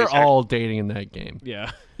 They're all dating in that game.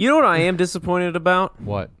 Yeah. You know what I am disappointed about?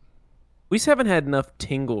 What? We just haven't had enough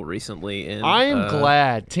Tingle recently. And I am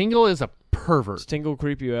glad. Tingle is a pervert. Does Tingle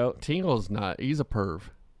creep you out? Tingle's not. He's a perv.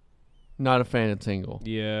 Not a fan of Tingle.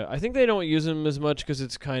 Yeah. I think they don't use him as much because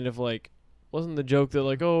it's kind of like... Wasn't the joke that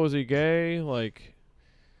like, oh, is he gay? Like...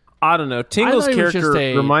 I don't know. Tingle's character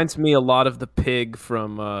reminds me a lot of the pig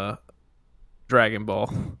from Dragon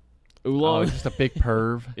Ball. Oolong? Oh, just a big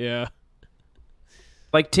perv. Yeah.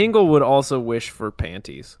 Like, Tingle would also wish for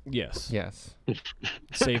panties. Yes. Yes.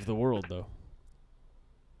 Save the world, though.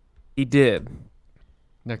 He did.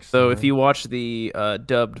 Next. So if you watch the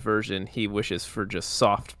dubbed version, he wishes for just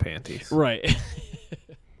soft panties. Right.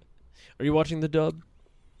 Are you watching the dub?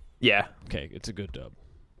 Yeah. Okay, it's a good dub.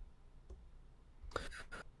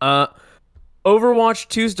 Overwatch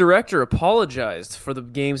 2's director apologized for the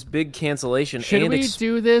game's big cancellation. Should we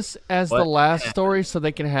do this as the last story so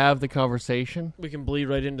they can have the conversation? We can bleed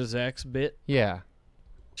right into Zach's bit. Yeah.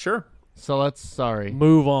 Sure. So let's,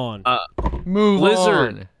 move on. Move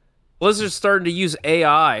on. Blizzard's starting to use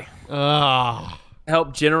AI to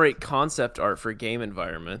help generate concept art for game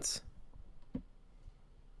environments.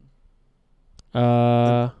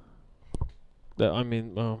 That's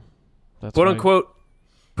quote unquote.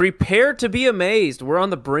 Prepare to be amazed. We're on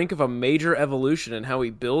the brink of a major evolution in how we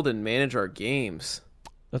build and manage our games.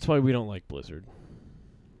 That's why we don't like Blizzard.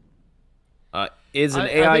 Is an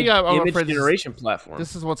AI image generation platform.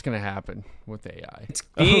 This is what's going to happen with AI. It's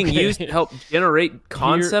being used to help generate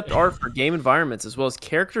concept art for game environments as well as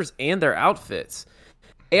characters and their outfits.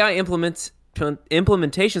 AI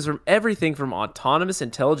implementations from everything from autonomous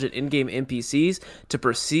intelligent in-game NPCs to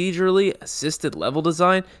procedurally assisted level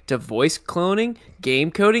design to voice cloning,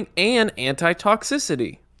 game coding, and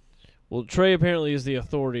anti-toxicity. Well, Trey apparently is the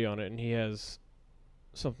authority on it, and he has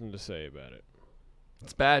something to say about it.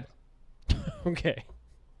 It's bad. Okay.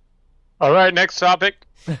 All right, next topic.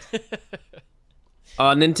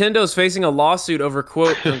 Nintendo's facing a lawsuit over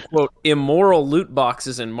quote-unquote immoral loot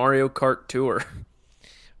boxes in Mario Kart Tour.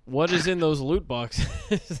 What is in those loot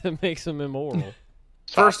boxes that makes them immoral?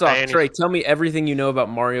 First off, Trey, tell me everything you know about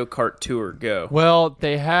Mario Kart Tour. Go. Well,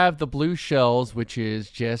 they have the blue shells, which is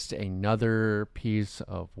just another piece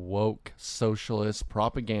of woke socialist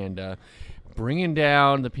propaganda, bringing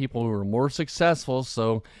down the people who are more successful.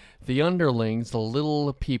 So the underlings, the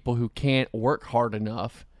little people who can't work hard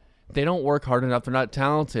enough, they don't work hard enough. They're not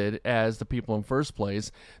talented as the people in first place.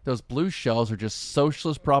 Those blue shells are just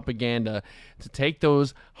socialist propaganda to take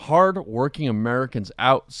those hard-working Americans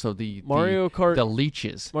out. So the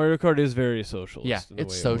leeches. Mario Kart is very socialist. Yeah,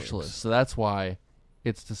 it's socialist. So that's why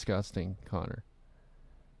it's disgusting, Connor.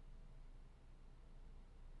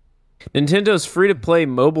 Nintendo's free-to-play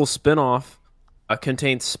mobile spin-off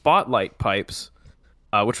contained spotlight pipes,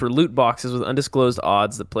 which were loot boxes with undisclosed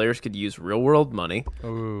odds that players could use real-world money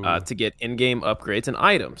to get in-game upgrades and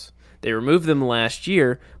items. They removed them last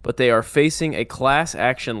year, but they are facing a class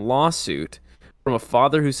action lawsuit from a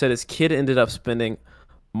father who said his kid ended up spending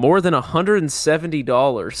more than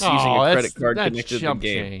 $170 using a credit card connected to the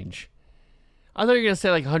game. Change. I thought you were going to say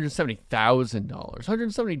like $170,000.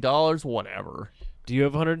 $170, whatever. Do you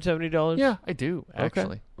have $170? Yeah, I do,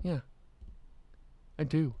 actually. Okay. Yeah. I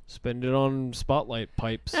do. Spend it on spotlight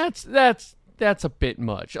pipes. That's a bit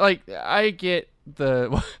much. Like, I get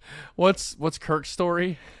the what's Kirk's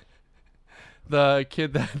story? The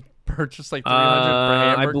kid that purchased like 300 for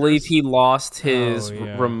hamburgers. I believe he lost his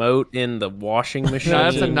remote in the washing machine. No,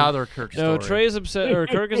 that's another Kirk story. No, Trey's upset, or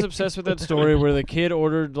Kirk is obsessed with that story where the kid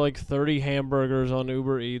ordered like 30 hamburgers on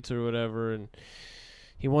Uber Eats or whatever, and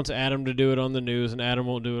he wants Adam to do it on the news, and Adam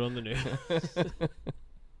won't do it on the news.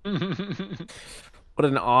 What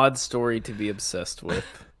an odd story to be obsessed with.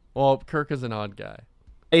 Well, Kirk is an odd guy.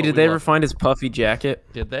 Hey, did they ever find his puffy jacket?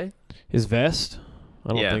 Did they? His vest?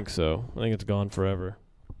 I don't think so. I think it's gone forever.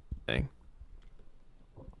 Dang.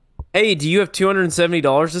 Hey, do you have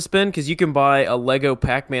 $270 to spend? Because you can buy a Lego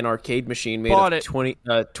Pac-Man arcade machine made of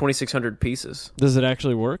 2,600 pieces. Does it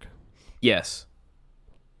actually work? Yes.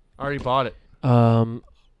 I already bought it.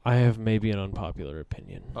 I have maybe an unpopular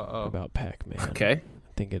opinion about Pac-Man. Okay.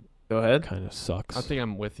 I think it Go ahead. Kind of sucks. I think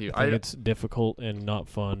I'm with you. I think it's difficult and not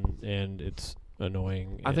fun, and it's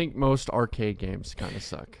annoying. I think most arcade games kind of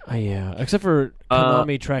suck. Yeah, except for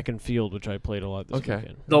Konami Track and Field, which I played a lot this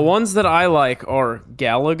weekend. The ones that I like are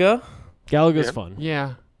Galaga. Galaga's fun.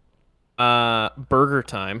 Yeah. Burger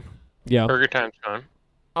Time. Yeah. Burger Time's fun.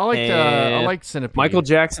 I like Centipede. Michael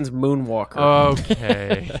Jackson's Moonwalker.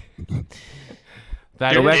 Okay.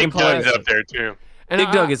 Big Doug's up there too. And Big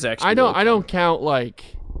Doug is actually. I don't count like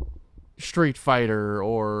Street Fighter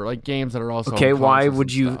or like games that are also. Okay, why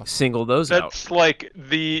would you single those out? That's like.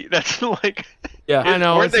 Yeah, I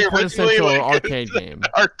know. It's a quintessential like arcade game.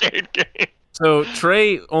 Arcade game. So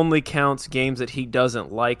Trey only counts games that he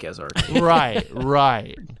doesn't like as arcade.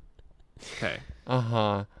 Right. Okay.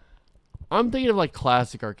 I'm thinking of like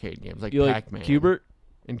classic arcade games like Pac-Man. Like Cubert?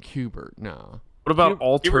 And Cubert, no. What about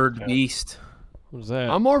Altered Beast? What is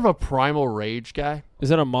that? I'm more of a Primal Rage guy. Is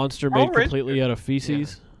that a monster made completely out of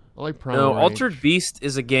feces? Yeah. I like Primal Rage. Altered Beast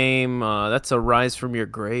is a game, that's a Rise from Your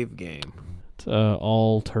Grave game. It's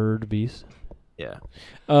Altered Beast. Yeah.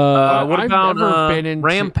 What about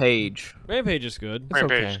Rampage? Rampage is good. It's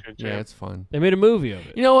okay. Yeah, it's fun. They made a movie of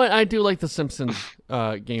it. You know what? I do like the Simpsons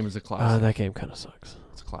game as a classic. That game kind of sucks.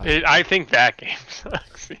 It's a classic. I think that game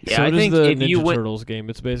sucks. Yeah, so I think the Ninja Turtles game.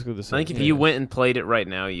 It's basically the same. I think if you went and played it right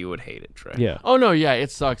now, you would hate it, Trey. Yeah. Oh, no, yeah, it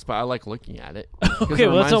sucks, but I like looking at it. Okay,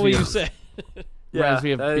 well, that's not what you said. Reminds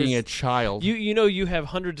me of being a child. You know you have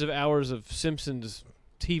hundreds of hours of Simpsons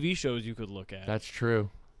TV shows you could look at. That's true.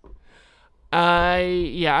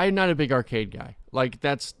 I'm not a big arcade guy. Like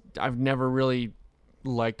I've never really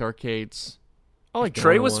liked arcades. I like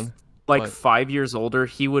Trey was like 5 years older.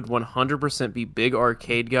 He would 100% be big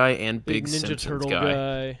arcade guy and big Ninja Simpsons Turtle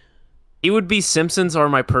guy. He would be Simpsons are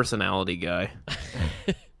my personality guy.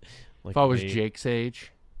 If I was Jake's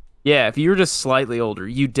age. Yeah, if you were just slightly older,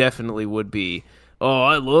 you definitely would be. Oh,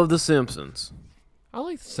 I love The Simpsons. I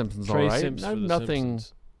like The Simpsons Trey all right. Sims I have for The nothing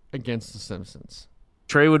Simpsons. against The Simpsons.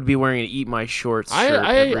 Trey would be wearing an Eat My Shorts shirt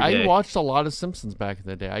every day. I watched a lot of Simpsons back in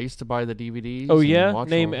the day. I used to buy the DVDs. Oh, yeah? Watch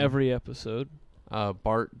Name every episode.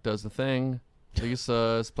 Bart does the thing.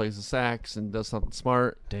 Lisa plays the sax and does something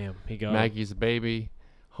smart. Damn, he got Maggie's a baby.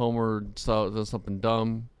 Homer does something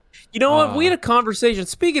dumb. You know what? We had a conversation.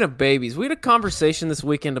 Speaking of babies, we had a conversation this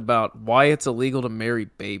weekend about why it's illegal to marry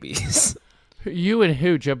babies. You and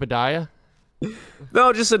who? Jebediah?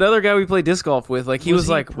 No, just another guy we play disc golf with. Like he was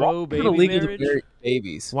like, pro "Why is it baby illegal marriage? to marry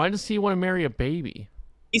babies?" Why does he want to marry a baby?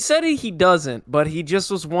 He said he doesn't, but he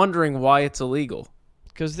just was wondering why it's illegal.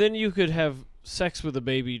 Because then you could have sex with a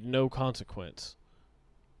baby, no consequence.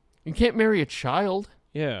 You can't marry a child.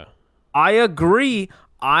 Yeah. I agree.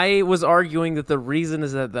 I was arguing that the reason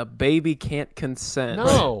is that the baby can't consent.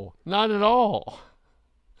 No, not at all.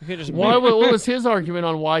 You can't just What was his argument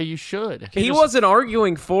on why you should? He wasn't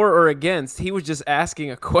arguing for or against. He was just asking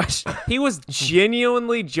a question. He was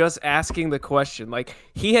genuinely just asking the question. Like,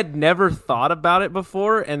 he had never thought about it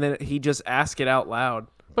before, and then he just asked it out loud.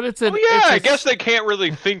 But it's I guess they can't really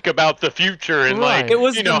think about the future and Right. like It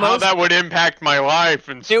was how that would impact my life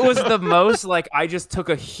and stuff. It was the most, like, I just took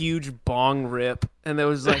a huge bong rip, and it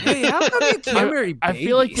was like, hey, how come you can't marry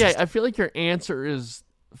babies? I feel like your answer is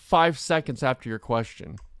 5 seconds after your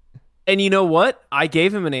question. And you know what? I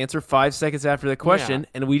gave him an answer 5 seconds after the question,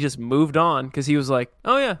 and we just moved on because he was like,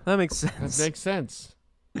 "Oh yeah, that makes sense." That makes sense.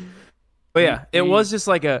 But yeah, it was just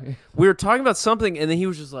like we were talking about something, and then he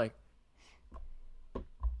was just like,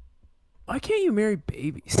 "Why can't you marry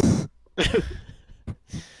babies?"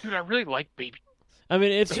 Dude, I really like baby. I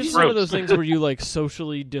mean, it's just one of those things where you like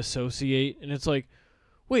socially dissociate, and it's like,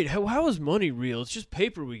 wait, how is money real? It's just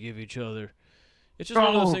paper we give each other. It's just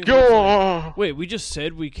one of those things. Where it's like, wait, we just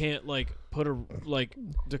said we can't like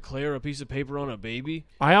declare a piece of paper on a baby.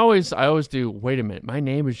 I always do. Wait a minute, my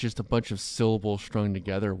name is just a bunch of syllables strung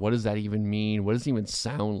together. What does that even mean? What does it even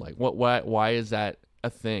sound like? Why is that a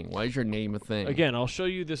thing? Why is your name a thing? Again, I'll show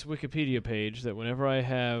you this Wikipedia page that whenever I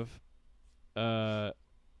have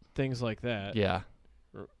things like that. Yeah.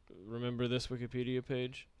 Remember this Wikipedia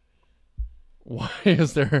page? Why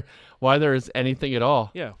there is anything at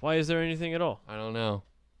all? Yeah, why is there anything at all? I don't know.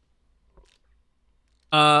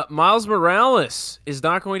 Miles Morales is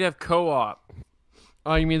not going to have co-op.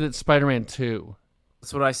 Oh, you mean that Spider-Man 2?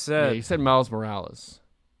 That's what I Yeah, said. you said Miles Morales.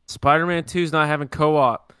 Spider-Man 2 is not having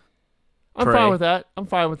co-op. I'm Trey. fine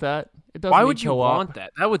with that. It doesn't Why need would you co-op. want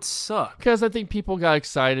that? That would suck. Because I think people got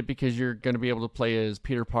excited because you're going to be able to play as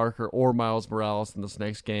Peter Parker or Miles Morales in this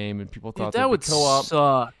next game, and people thought That would co-op.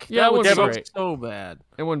 suck. Yeah, that it would wouldn't be suck great. so bad.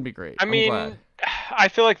 It wouldn't be great. I mean, I'm glad. I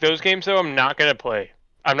feel like those games though I'm not gonna play.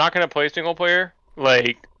 I'm not gonna play single player.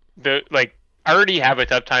 I already have a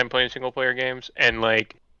tough time playing single player games, and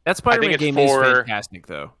like That Spider-Man it's game is for- fantastic,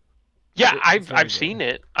 though. yeah, It's very I've seen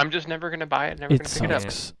it. I'm just never gonna buy it. Never It gonna pick it up.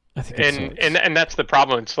 sucks. I think it sucks. And that's the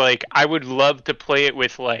problem. It's like I would love to play it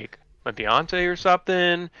with like my fiance or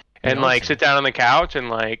something, and like sit down on the couch and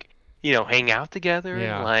like hang out together,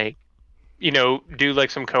 Yeah. and like do like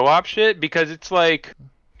some co-op shit because it's like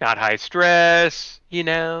not high stress.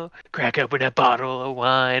 Crack open a bottle of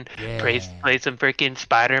wine, play some freaking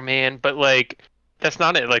Spider-Man, but like that's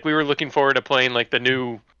not it. Like we were looking forward to playing like the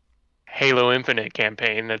new Halo Infinite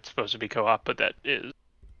campaign that's supposed to be co-op, but that is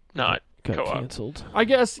not Got co-op. canceled. I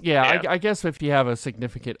guess, Yeah. I guess if you have a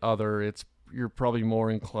significant other, you're probably more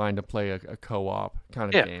inclined to play a co-op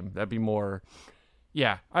kind of game. That'd be more.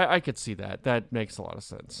 Yeah, I could see that. That makes a lot of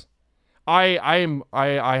sense. I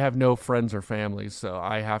have no friends or family, so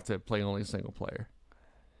I have to play only single player.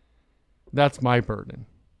 That's my burden.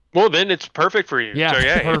 Well, then it's perfect for you. Yeah, So,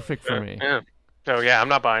 yeah, perfect for me. Yeah. So yeah, I'm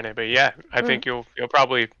not buying it, but yeah, I think you'll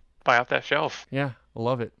probably buy off that shelf. Yeah, I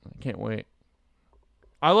love it. I can't wait.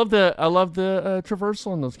 I love the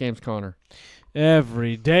traversal in those games, Connor.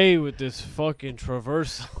 Every day with this fucking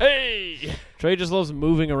traversal. Hey! Trey just loves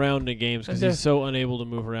moving around in games because he's so unable to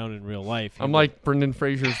move around in real life. I'm like Brendan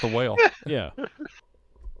Fraser's The Whale. Yeah.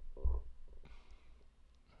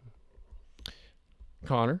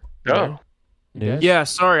 Connor? Oh. Yes. Yeah,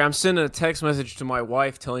 sorry. I'm sending a text message to my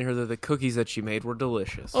wife telling her that the cookies that she made were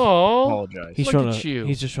delicious. Oh. Apologize. He's Look trying at to. you.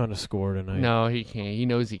 He's just trying to score tonight. No, he can't. He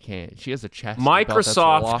knows he can't. She has a chest.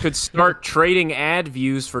 Microsoft could start trading ad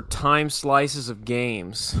views for time slices of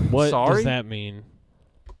games. What Sorry? does that mean?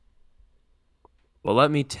 Well, let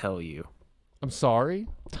me tell you. I'm sorry.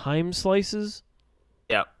 Time slices?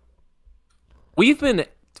 Yeah. We've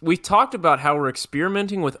talked about how we're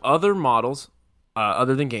experimenting with other models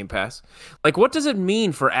other than Game Pass. Like, what does it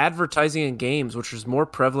mean for advertising in games, which is more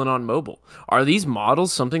prevalent on mobile? Are these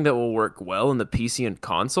models something that will work well in the PC and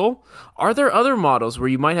console? Are there other models where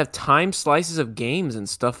you might have time slices of games and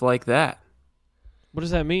stuff like that? What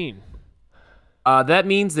does that mean? That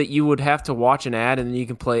means that you would have to watch an ad and then you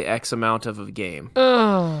can play X amount of a game.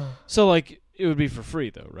 So, like, it would be for free,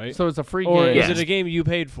 though, right? So it's a free Or game. is it a game you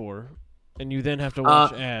paid for, and you then have to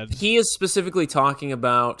watch ads? He is specifically talking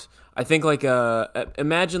about, I think, like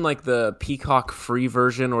imagine like the Peacock free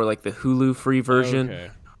version or like the Hulu free version,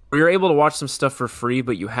 Okay. where you're able to watch some stuff for free,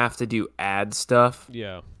 but you have to do ad stuff.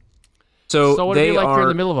 Yeah. So would it they be like are you're in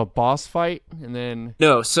the middle of a boss fight and then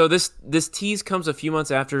no. So this tease comes a few months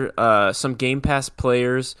after some Game Pass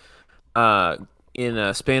players in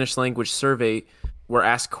a Spanish language survey were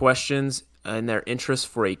asked questions and their interest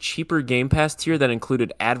for a cheaper Game Pass tier that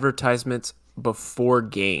included advertisements before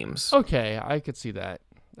games. okay, I could see that.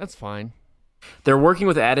 That's fine. They're working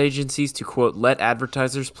with ad agencies to, quote, let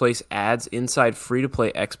advertisers place ads inside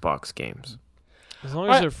free-to-play Xbox games. As long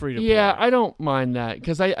as they're free to Yeah, play. I don't mind that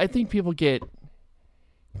because I think people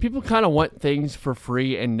kind of want things for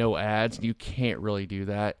free and no ads. And you can't really do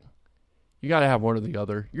that. You got to have one or the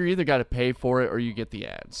other. You're either got to pay for it or you get the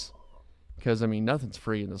ads. Because, I mean, nothing's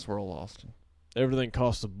free in this world, Austin. Everything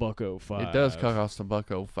costs $1.05. It does cost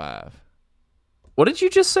 $1.05. What did you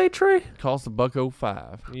just say, Trey? Costs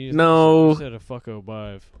 $1.05. You No. said a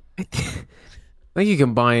 $1.05. I think you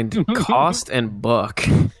combined cost and buck.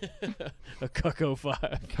 A Cuck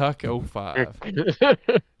 05. Cuck 05.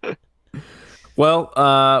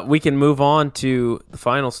 Well, we can move on to the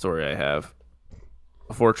final story I have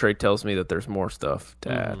before Trey tells me that there's more stuff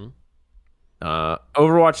to add.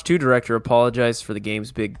 Overwatch 2 director apologized for the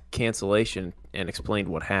game's big cancellation and explained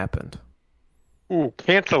what happened. Ooh,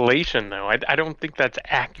 cancellation though. I don't think that's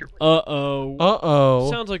accurate.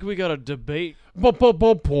 Uh-oh. Sounds like we got a debate.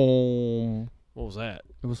 Boom. What was that?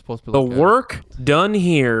 It was supposed to be The like work done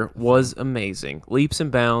here was amazing. Leaps and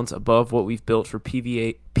bounds above what we've built for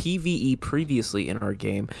PvE previously in our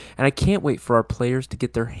game, and I can't wait for our players to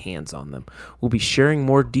get their hands on them. We'll be sharing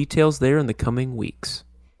more details there in the coming weeks.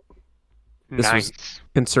 This was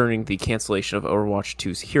concerning the cancellation of Overwatch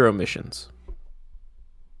 2's hero missions.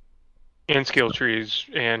 And skill trees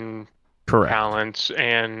and Correct. talents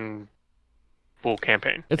and full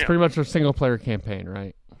campaign. It's pretty much a single-player campaign,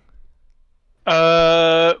 right?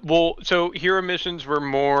 Well, so hero missions were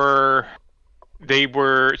more.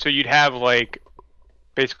 So you'd have like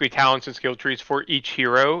basically talents and skill trees for each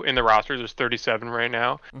hero in the roster. There's 37 right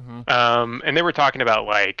now. And they were talking about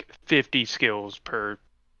like 50 skills per,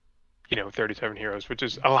 37 heroes, which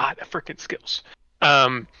is a lot of freaking skills.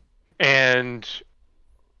 And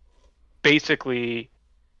basically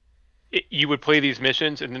you would play these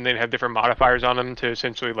missions and then they'd have different modifiers on them to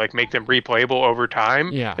essentially like make them replayable over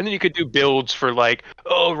time. Yeah. And then you could do builds for like,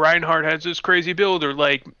 oh, Reinhardt has this crazy build, or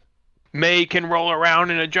like Mei can roll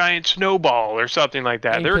around in a giant snowball or something like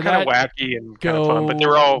that. And They're kind of that wacky and kind of fun, but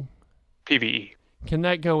they're all PvE. Can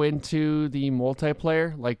that go into the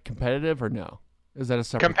multiplayer, like competitive, or no? Is that a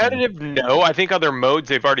separate Competitive, thing? no. I think other modes,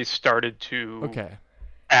 they've already started to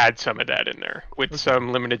add some of that in there with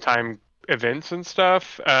some limited time events and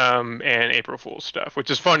stuff, and April Fool's stuff,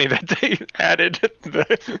 which is funny that they added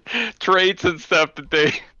the traits and stuff that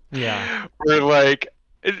they were like,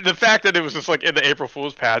 the fact that it was just like in the April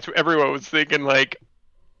Fool's patch, everyone was thinking like,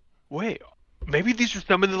 wait, maybe these are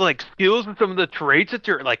some of the like skills and some of the traits that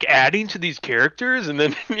you're like adding to these characters, and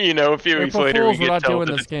then a few weeks later we we're not get told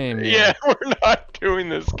doing this game. Yeah, we're not doing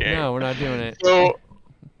this game. No, we're not doing it. So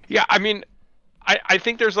yeah, I mean, I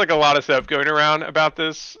think there's like a lot of stuff going around about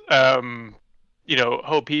this. Whole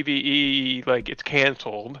PvE, like it's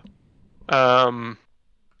canceled. I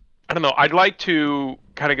don't know. I'd like to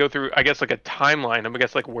kind of go through, I guess, like a timeline. I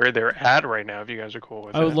guess like where they're at right now. If you guys are cool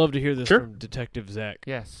with it. I would love to hear this from Detective Zach.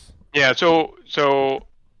 Yes. Yeah. So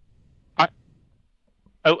a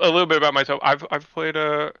little bit about myself. I've played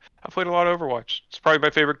a lot of Overwatch. It's probably my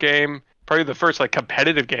favorite game. Probably the first like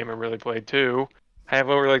competitive game I really played too. I have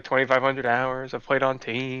over like 2,500 hours. I've played on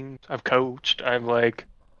teams. I've coached. I've like,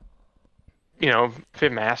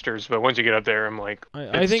 fit masters. But once you get up there, I'm like,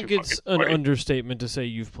 I think it's an understatement to say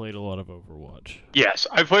you've played a lot of Overwatch. Yes,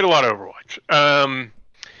 I've played a lot of Overwatch.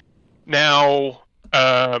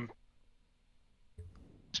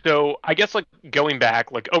 So I guess like going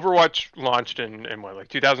back, like Overwatch launched in what, like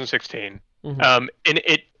 2016. And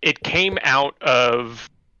it came out of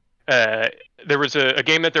there was a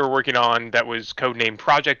game that they were working on that was codenamed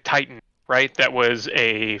Project Titan, right? That was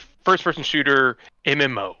a first-person shooter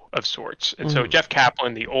MMO of sorts. And so Jeff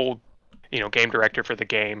Kaplan, the old, game director for the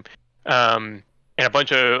game, and a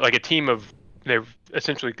bunch of like a team of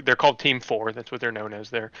they're called Team 4. That's what they're known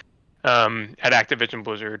as there. At Activision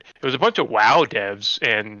Blizzard, it was a bunch of WoW devs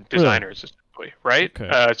and designers, essentially, right?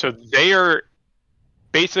 Okay. So they are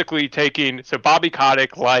basically taking. So Bobby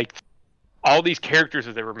Kotick liked all these characters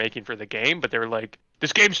that they were making for the game, but they were like,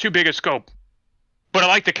 this game's too big a scope, but I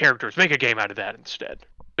like the characters. Make a game out of that instead.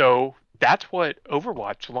 So that's what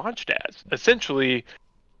Overwatch launched as. Essentially,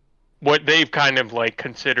 what they've kind of like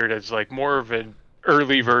considered as like more of an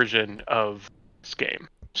early version of this game.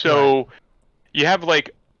 So you have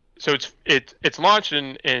like, so it's launched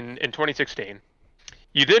in 2016.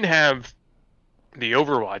 You then have the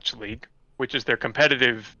Overwatch League, which is their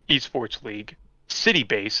competitive esports league, city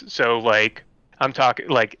base. So like I'm talking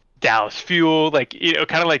like Dallas Fuel, like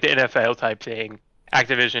kind of like the NFL type thing.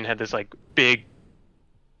 Activision had this like big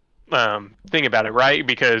thing about it, right?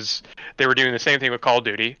 Because they were doing the same thing with Call of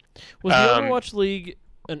Duty. Was the Overwatch League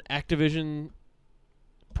an Activision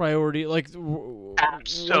priority? Like,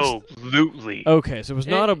 absolutely. Okay, so it was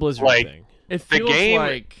not a Blizzard thing. It feels the game,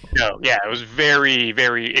 like it was very,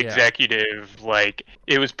 very executive. Like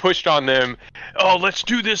it was pushed on them. Oh, let's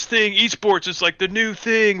do this thing. Esports is like the new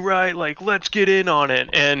thing, right? Like let's get in on it.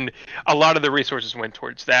 And a lot of the resources went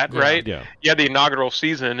towards that, right? Yeah. You had the inaugural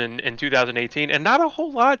season in 2018, and not a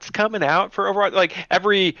whole lot's coming out for Overwatch. Like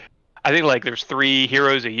I think like there's 3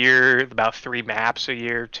 heroes a year, about 3 maps a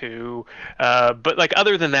year too. But like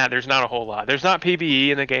other than that, there's not a whole lot. There's not PvE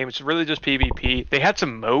in the game. It's really just PvP. They had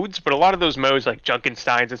some modes, but a lot of those modes like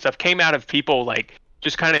Junkensteins and stuff came out of people like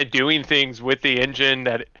just kind of doing things with the engine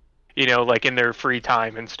that, like in their free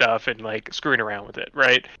time and stuff, and like screwing around with it,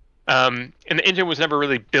 right? And the engine was never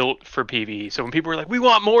really built for PvE. So when people were like, we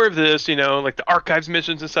want more of this, like the archives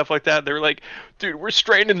missions and stuff like that, they were like, dude, we're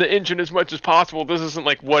straining the engine as much as possible. This isn't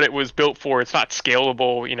like what it was built for. It's not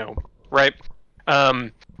scalable, right?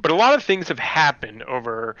 But a lot of things have happened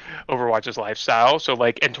over Overwatch's lifestyle. So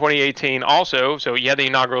like in 2018 also, so you had the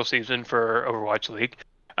inaugural season for Overwatch League.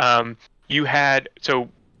 They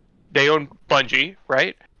own Bungie,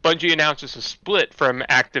 right? Bungie announces a split from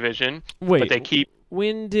Activision, but they keep...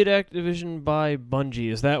 When did Activision buy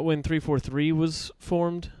Bungie? Is that when 343 was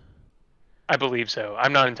formed? I believe so.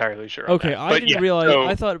 I'm not entirely sure. Okay, I didn't realize.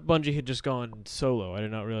 I thought Bungie had just gone solo. I did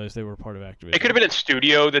not realize they were part of Activision. It could have been a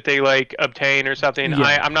studio that they like obtained or something.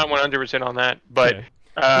 Yeah. I'm not 100% on that, but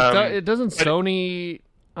it doesn't Sony.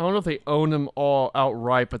 I don't know if they own them all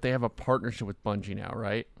outright, but they have a partnership with Bungie now,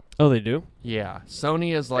 right? Oh, they do? Yeah,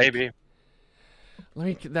 Sony is like maybe.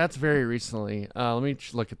 That's very recently. Let me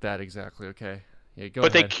look at that exactly. Okay. Yeah, go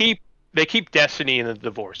but ahead. they keep Destiny in the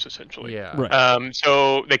divorce essentially. Yeah. Right.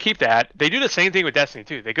 So they keep that. They do the same thing with Destiny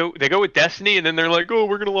too. They go with Destiny and then they're like, oh,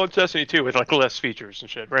 we're gonna launch Destiny 2 with like less features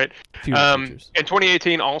and shit, right? Features. In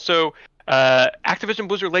 2018 also, Activision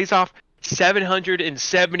Blizzard lays off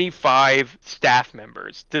 775 staff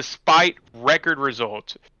members despite record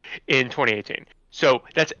results in 2018. So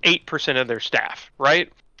that's 8% of their staff,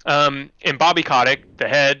 right? And Bobby Kotick, the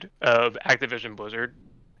head of Activision Blizzard,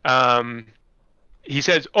 he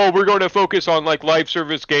says, "Oh, we're going to focus on like live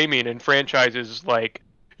service gaming and franchises like,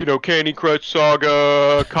 Candy Crush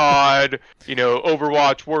Saga, COD,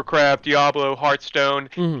 Overwatch, Warcraft, Diablo, Hearthstone."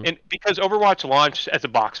 Mm-hmm. And because Overwatch launched as a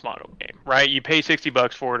box model game, right? You pay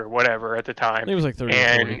 $60 for it or whatever at the time. It was like 30.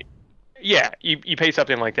 And yeah, you pay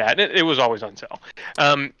something like that. And it was always on sale.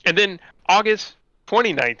 And then August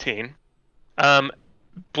 2019,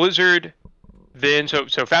 Blizzard. Then, so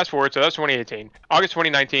fast forward, so that's 2018. August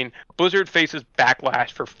 2019, Blizzard faces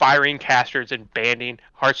backlash for firing casters and banning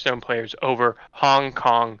Hearthstone players over Hong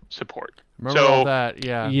Kong support. Remember all that,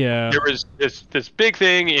 yeah. Yeah. There was this big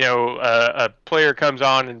thing, a player comes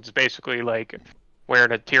on and is basically like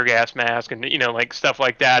wearing a tear gas mask and, like stuff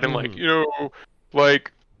like that, and like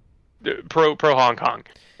pro Hong Kong.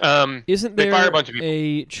 Isn't they there fire a bunch of people.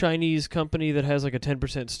 a Chinese company that has like a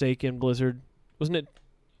 10% stake in Blizzard? Wasn't it?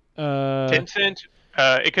 Tencent.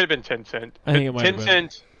 It could have been Tencent. I think it might have been.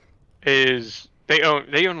 Tencent is they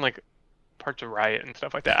own like parts of Riot and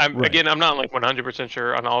stuff like that. I'm not like 100%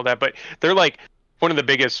 sure on all of that, but they're like one of the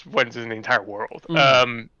biggest ones in the entire world.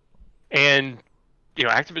 Mm. And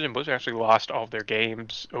Activision Blizzard actually lost all of their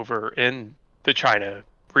games over in the China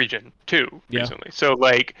region too recently. So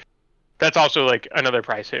like that's also like another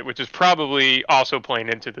price hit, which is probably also playing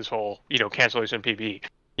into this whole cancellation PvE.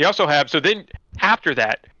 You also have then after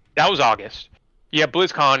that. That was August. You have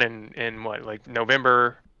BlizzCon in what, like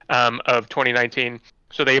November of 2019.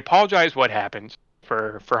 So they apologize what happened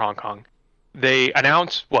for Hong Kong. They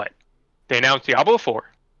announce what? They announced Diablo 4.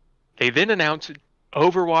 They then announced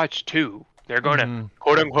Overwatch 2. They're going to,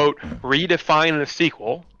 quote unquote, redefine the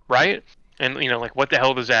sequel, right? And, like, what the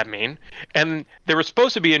hell does that mean? And there was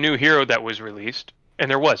supposed to be a new hero that was released,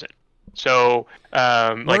 and there wasn't. So,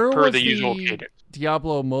 per the usual cadence.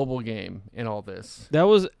 Diablo mobile game in all this. That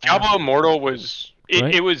was Diablo Immortal was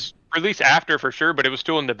right? It was released after for sure, but it was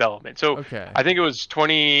still in development. So I think it was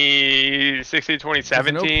 2016,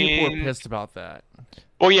 2017. I know people were pissed about that.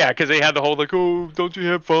 Well, yeah, because they had the whole like, oh, don't you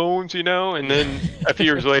have phones, And then a few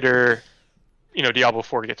years later, Diablo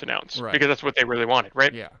 4 gets announced because that's what they really wanted,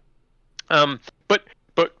 right? Yeah.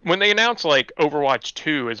 But when they announced like Overwatch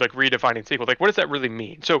 2 as like redefining sequel, like what does that really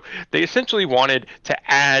mean? So they essentially wanted to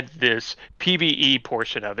add this PvE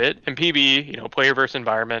portion of it, and PvE, player versus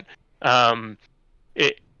environment. You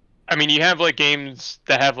have like games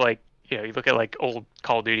that have like you look at like old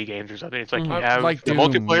Call of Duty games or something. It's like you have like the Doom,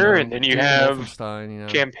 multiplayer, and then you have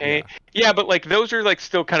campaign. Yeah, but like those are like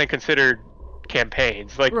still kind of considered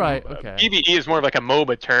campaigns. Like PvE is more of like a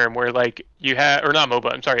MOBA term where like you have, or not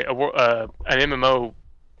MOBA. I'm sorry, an MMO.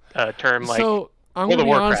 Term like so I'm gonna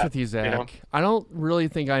be honest with you, Zach. You know? I don't really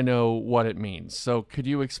think I know what it means. So could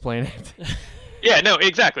you explain it? Yeah, no,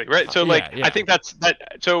 exactly, right. So I think that's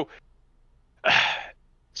that. So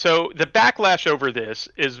the backlash over this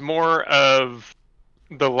is more of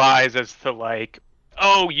the lies as to like,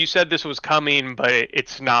 oh, you said this was coming, but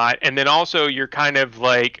it's not, and then also you're kind of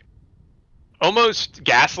like almost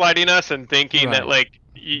gaslighting us and thinking that like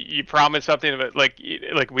you promised something, but like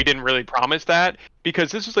we didn't really promise that,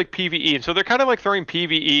 because this is like PvE, and so they're kind of like throwing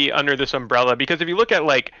PvE under this umbrella. Because if you look at,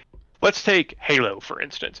 like, let's take Halo for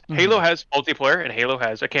instance. Halo has multiplayer and Halo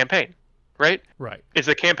has a campaign, right? Right. Is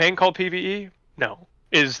the campaign called PvE? No.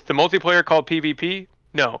 Is the multiplayer called PvP?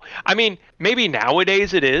 No. I mean, maybe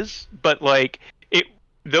nowadays it is, but like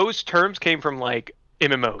those terms came from like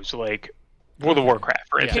MMOs, like World of Warcraft,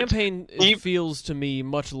 for instance. Campaign feels to me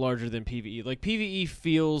much larger than PvE. Like PvE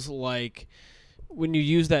feels like, when you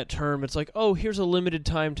use that term, it's like, oh, here's a limited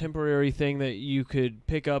time temporary thing that you could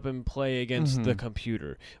pick up and play against the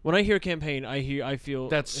computer. When I hear campaign, I feel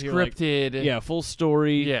that's scripted. Like, yeah, full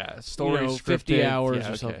story. Yeah, story, 50 hours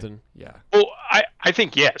or something. Yeah. Well, I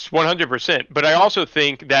think yes, 100%. But I also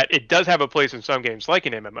think that it does have a place in some games, like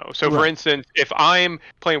an MMO. So, for instance, if I'm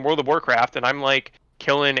playing World of Warcraft and I'm like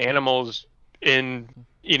killing animals in,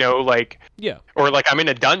 like, or like I'm in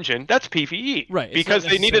a dungeon, that's PvE, right? Because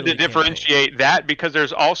they needed to differentiate that, because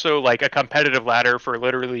there's also like a competitive ladder for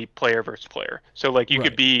literally player versus player. So like you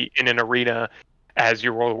could be in an arena as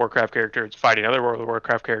your World of Warcraft characters fighting other World of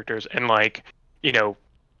Warcraft characters, and like,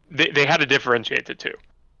 they had to differentiate the two.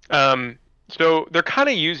 So they're kind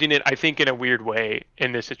of using it, I think, in a weird way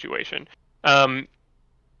in this situation. And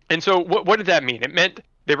so what did that mean? It meant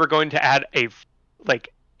they were going to add a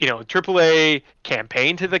AAA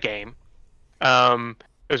campaign to the game. It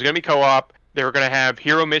was going to be co-op. They were going to have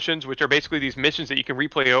hero missions, which are basically these missions that you can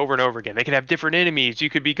replay over and over again. They could have different enemies. You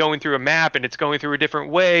could be going through a map and it's going through a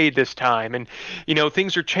different way this time. And,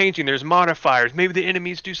 things are changing. There's modifiers. Maybe the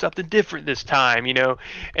enemies do something different this time,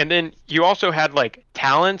 And then you also had like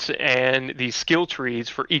talents and these skill trees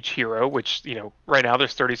for each hero, which, right now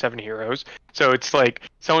there's 37 heroes. So it's like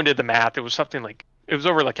someone did the math. It was something like, it was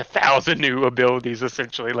over like 1,000 new abilities,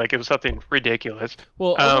 essentially. Like, it was something ridiculous.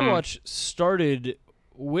 Well, Overwatch started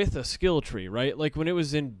with a skill tree, right? Like, when it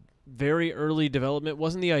was in very early development,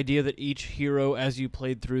 wasn't the idea that each hero, as you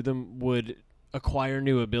played through them, would acquire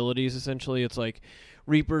new abilities, essentially? It's like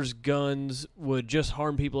Reaper's guns would just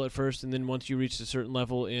harm people at first, and then once you reached a certain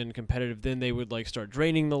level in competitive, then they would like start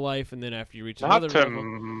draining the life, and then after you reach another level... Not to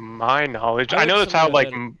my knowledge. I know that's how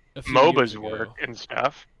like MOBAs work and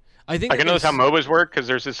stuff. I know that's how MOBAs work, because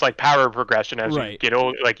there's this like power progression as you get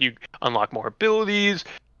old. Like, you unlock more abilities,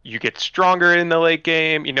 you get stronger in the late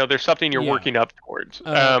game. There's something you're working up towards.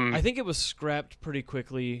 I think it was scrapped pretty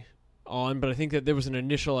quickly on, but I think that there was an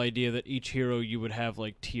initial idea that each hero you would have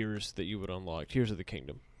like tiers that you would unlock, tiers of the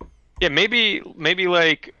kingdom. Yeah, maybe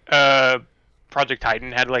like Project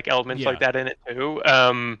Titan had like elements like that in it too.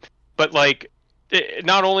 But like,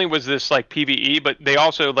 not only was this like PvE, but they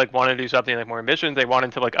also like wanted to do something like more missions. They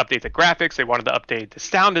wanted to like update the graphics. They wanted to update the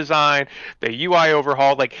sound design, the UI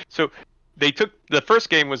overhaul. Like, so they took the first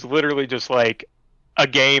game was literally just like a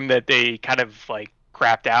game that they kind of like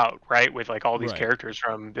crapped out, right, with like all these characters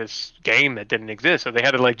from this game that didn't exist. So they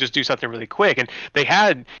had to like just do something really quick. And they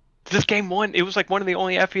had this game won. It was like one of the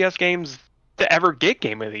only FPS games to ever get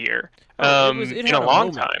Game of the Year. It in a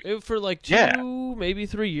long time. For like 2, maybe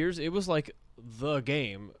 3 years, it was like the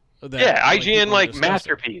game. IGN like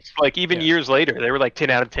masterpiece. Like, even years later, they were like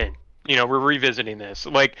 10 out of 10. We're revisiting this.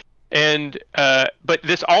 Like, and but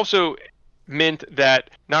this also meant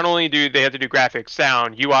that not only do they have to do graphics,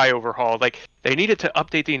 sound, UI overhaul, like they needed to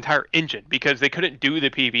update the entire engine, because they couldn't do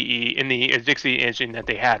the PvE in the Dixie engine that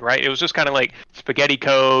they had, right? It was just kind of like spaghetti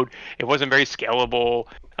code. It wasn't very scalable.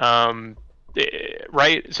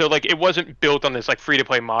 Right? So like, it wasn't built on this like free to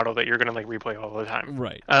play model that you're gonna like replay all the time.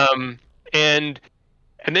 Right.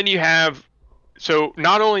 And then you have, so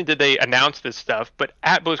not only did they announce this stuff, but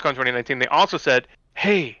at BlizzCon 2019 they also said,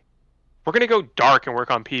 hey, we're gonna go dark and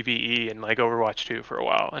work on PvE and like Overwatch 2 for a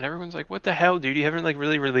while. And everyone's like, what the hell, dude? You haven't like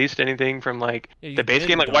really released anything from like the base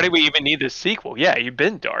game. Like, why do we even need this sequel? Yeah, you've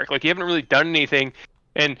been dark. Like, you haven't really done anything,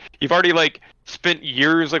 and you've already like spent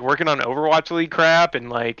years like working on Overwatch League crap, and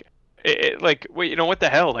like like, wait, what the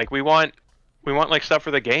hell? Like, we want like stuff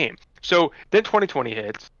for the game. So then 2020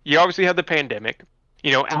 hits. You obviously had the pandemic.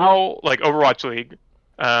 How like Overwatch League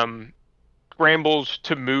scrambles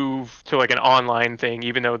to move to like an online thing,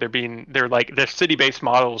 even though they're like, their city-based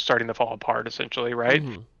model is starting to fall apart, essentially, right?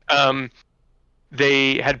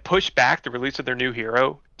 They had pushed back the release of their new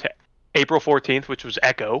hero to April 14th, which was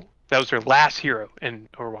Echo. That was their last hero in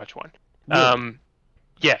Overwatch 1. Really?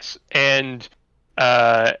 Yes, and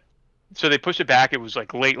so they pushed it back. It was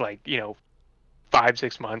like late, like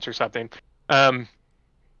 5-6 months or something.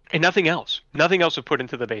 And nothing else was put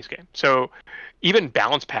into the base game. So even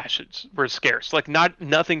balance patches were scarce, like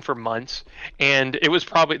nothing for months. And it was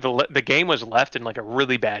probably the game was left in like a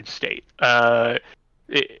really bad state.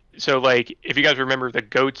 So like, if you guys remember the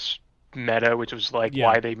GOATS meta, which was like Yeah.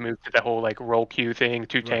 why they moved to the whole like role queue thing,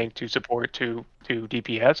 two tank, two support, two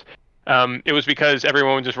DPS. It was because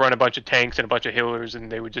everyone would just run a bunch of tanks and a bunch of healers,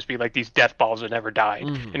 and they would just be like these death balls that never died,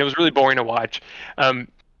 and it was really boring to watch.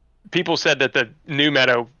 People said that the new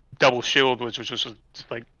meta double shield was just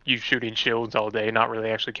like you shooting shields all day, not really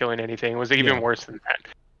actually killing anything. It was even worse than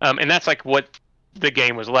that. And that's like what the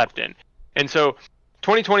game was left in. And so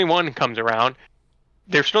 2021 comes around.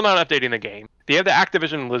 They're still not updating the game. They have the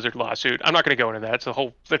Activision Blizzard lawsuit. I'm not going to go into that.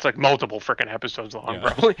 It's like multiple freaking episodes long,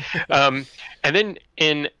 probably. And then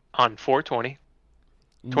on 4/20,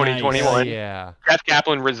 2021, Yeah. Jeff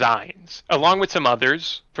Kaplan resigns, along with some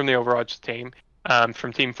others from the Overwatch team,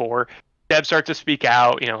 from Team 4. Dev starts to speak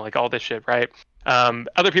out, like all this shit, right?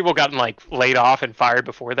 Other people gotten like laid off and fired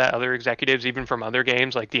before that, other executives, even from other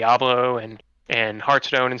games like Diablo and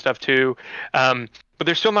Hearthstone and stuff too. But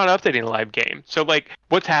they're still not updating the live game. So like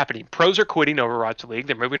what's happening? Pros are quitting Overwatch League.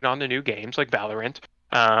 They're moving on to new games like Valorant,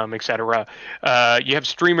 etc. You have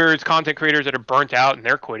streamers, content creators that are burnt out and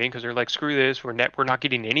they're quitting because they're like, screw this. We're not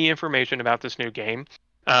getting any information about this new game.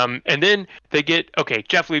 And then they get, okay,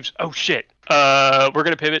 Jeff leaves. Oh shit. We're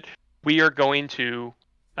going to pivot. We are going to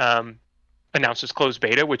announce this closed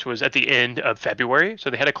beta, which was at the end of February. So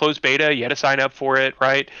they had a closed beta. You had to sign up for it,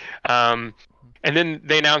 right? And then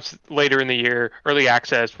they announced later in the year early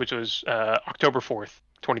access, which was October 4th,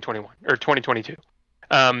 2021 or 2022.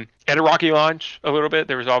 Had a rocky launch a little bit.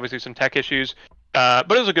 There was obviously some tech issues,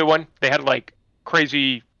 but it was a good one. They had like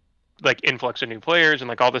crazy like influx of new players and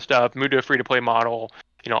like all this stuff. Moved to a free to play model,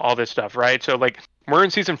 all this stuff, right? So like we're in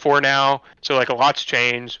season 4 now, so like a lot's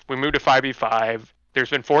changed. We moved to 5v5. There's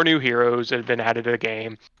been 4 new heroes that have been added to the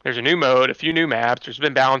game. There's a new mode, a few new maps. There's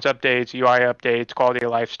been balance updates, UI updates, quality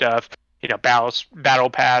of life stuff. Battle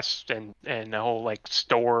pass and the whole like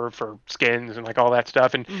store for skins and like all that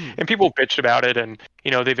stuff. And people bitched about it, and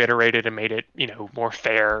they've iterated and made it more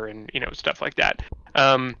fair and stuff like that.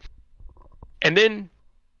 And then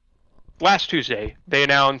last Tuesday they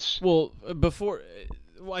announced. Well,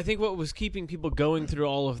 I think what was keeping people going through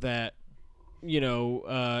all of that,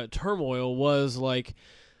 turmoil was like,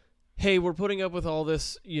 hey, we're putting up with all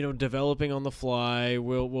this, developing on the fly.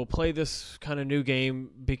 We'll play this kind of new game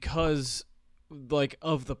because, like,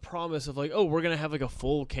 of the promise of like, oh, we're gonna have like a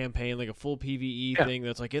full campaign, like a full PvE thing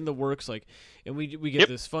that's like in the works, like, and we get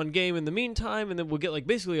this fun game in the meantime, and then we'll get like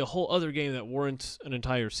basically a whole other game that warrants an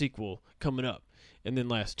entire sequel coming up. And then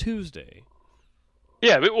last Tuesday,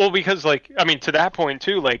 because like, I mean, to that point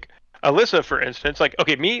too, like Alyssa, for instance, like,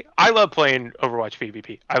 okay, I love playing Overwatch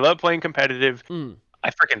PvP. I love playing competitive. I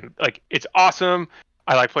freaking like, it's awesome.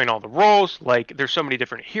 I like playing all the roles. Like, there's so many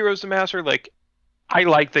different heroes to master. Like, I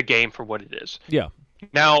like the game for what it is. Yeah.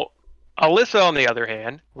 Now, Alyssa, on the other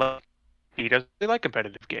hand, she doesn't like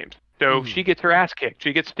competitive games. So she gets her ass kicked.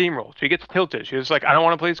 She gets steamrolled. She gets tilted. She's like, I don't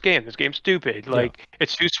want to play this game. This game's stupid. Like,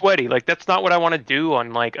 it's too sweaty. Like, that's not what I want to do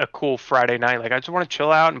on like a cool Friday night. Like, I just want to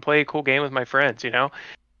chill out and play a cool game with my friends,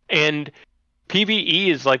 And PvE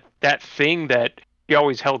is like that thing that you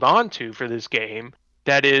always held on to for this game.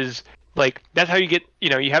 That is like, that's how you get,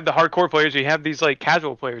 you have the hardcore players, you have these like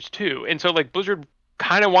casual players too. And so like Blizzard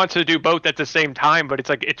kind of wants to do both at the same time, but it's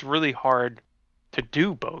like, it's really hard to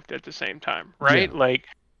do both at the same time, right? Yeah. Like,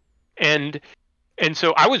 and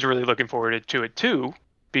so I was really looking forward to it too,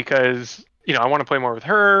 because I want to play more with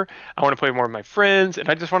her. I want to play more with my friends, and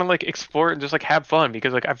I just want to like explore and just like have fun,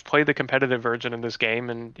 because like I've played the competitive version of this game,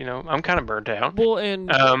 and I'm kind of burnt out. Well,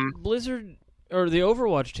 and Blizzard or the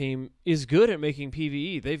Overwatch team is good at making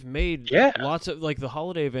PvE. They've made lots of, like, the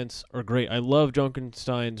holiday events are great. I love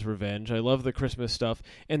Junkenstein's Revenge. I love the Christmas stuff,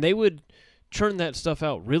 and they would churn that stuff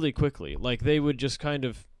out really quickly. Like, they would just kind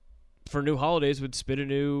of, for new holidays, would spit a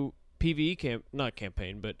new PvE not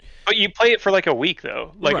campaign, but you play it for like a week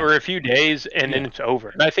though, like, or a few days, and then it's over.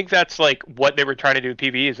 And I think that's like what they were trying to do with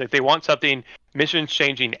PvE, is like they want something missions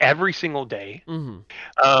changing every single day.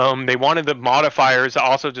 They wanted the modifiers to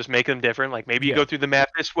also just make them different. Like, maybe you go through the map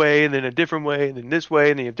this way, and then a different way, and then this way,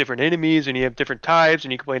 and then you have different enemies, and you have different types,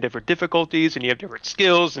 and you can play different difficulties, and you have different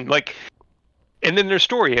skills, and like, and then there's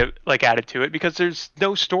story like added to it, because there's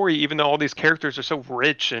no story, even though all these characters are so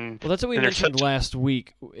rich. And well, that's what we mentioned last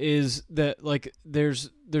week, is that like there's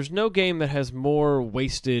no game that has more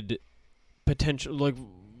wasted potential, like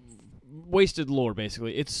wasted lore.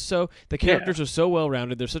 Basically, it's so, the characters are so well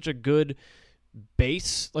rounded. There's such a good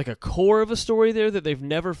base, like a core of a story there, that they've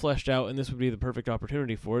never fleshed out, and this would be the perfect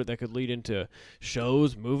opportunity for it. That could lead into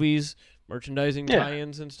shows, movies, merchandising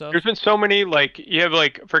tie-ins and stuff. There's been so many, like, you have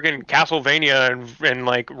like freaking Castlevania and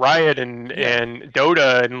like Riot and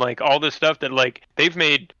Dota and like all this stuff that like they've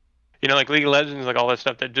made, like League of Legends, like all this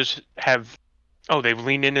stuff that just have oh, they've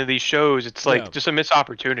leaned into these shows. It's like Yeah. just a missed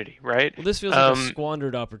opportunity, right? Well, this feels like a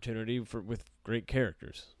squandered opportunity with great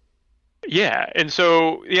characters. Yeah, and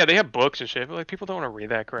so yeah, they have books and shit, but like people don't want to read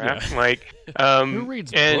that crap. Yeah. Like, Who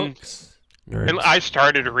reads and books? and I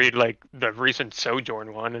started to read like the recent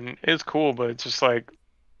Sojourn one, and it's cool, but it's just like,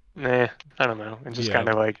 nah, I don't know. It's just Yeah. kind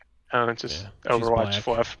of like, oh, it's just Yeah, she's Overwatch black.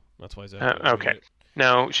 fluff. That's why Zach. Okay,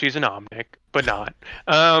 no, she's an Omnic, but not.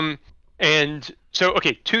 And so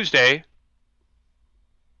okay, Tuesday,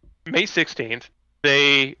 May 16th,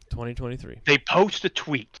 they 2023. post a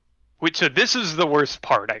tweet. Which, so this is the worst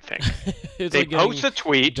part, I think. It's They like post getting a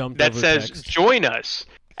tweet dumped that over says, text. "Join us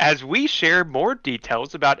as we share more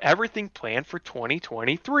details about everything planned for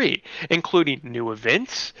 2023, including new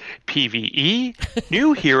events, PvE,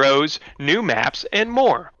 new heroes, new maps, and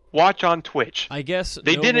more. Watch on Twitch." I guess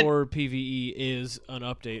They no didn't- more PVE is an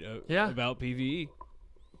update about PVE.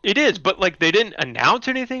 It is, but like they didn't announce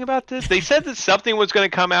anything about this. They said that something was going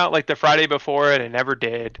to come out like the Friday before it, and never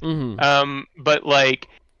did. Mm-hmm. But like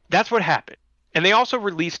that's what happened. And they also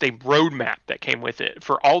released a roadmap that came with it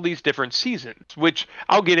for all these different seasons, which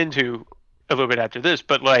I'll get into a little bit after this,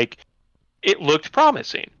 but like it looked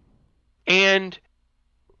promising. And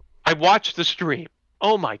I watched the stream.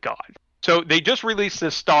 Oh my god. So they just released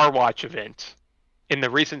this Star Watch event in the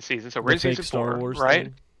recent season. So we're in The fake season Star 4, Wars right?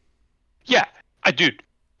 thing. Yeah. Dude,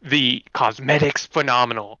 the cosmetics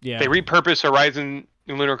phenomenal. Yeah. They repurposed Horizon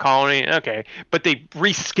Lunar Colony. Okay. But they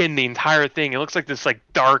reskinned the entire thing. It looks like this like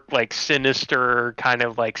dark, like sinister kind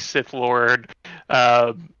of like Sith Lord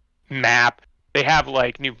map. They have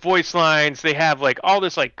like new voice lines. They have like all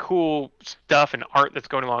this like cool stuff and art that's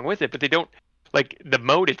going along with it, but they don't like the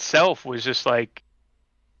mode itself was just like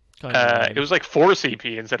it was like 4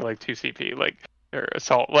 CP instead of like 2 CP, like or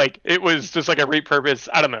assault. Like it was just like a repurpose.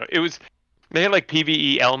 I don't know. It was they had like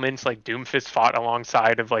PvE elements, like Doomfist fought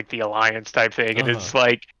alongside of like the Alliance type thing, and it's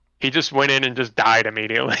like he just went in and just died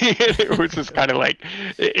immediately. It was just kind of like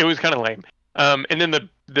it was kind of lame. And then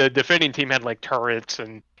the defending team had like turrets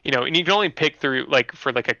and and you can only pick through like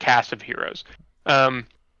for like a cast of heroes.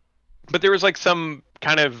 But there was like some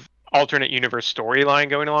kind of alternate universe storyline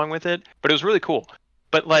going along with it, but it was really cool.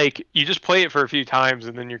 But like you just play it for a few times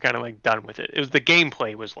and then you're kind of like done with it. It was the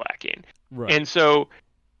gameplay was lacking. Right. And so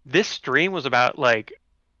this stream was about like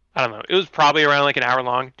I don't know, it was probably around like an hour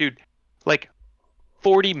long. Dude, like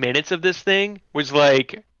 40 minutes of this thing was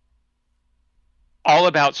like all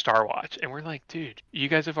about Star Watch. And we're like, dude, you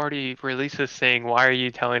guys have already released this thing. Why are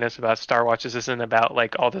you telling us about Star Watch? This isn't about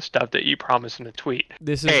like all the stuff that you promised in the tweet.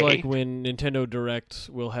 This is like when Nintendo Directs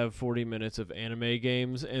will have 40 minutes of anime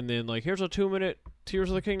games and then like here's a 2-minute Tears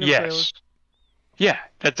of the Kingdom trailer. Yeah,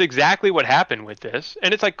 that's exactly what happened with this.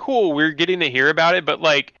 And it's like, cool, we're getting to hear about it, but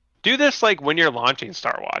like do this like when you're launching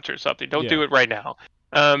Star Watch or something. Don't do it right now.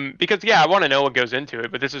 Because I want to know what goes into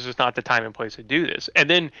it, but this is just not the time and place to do this. And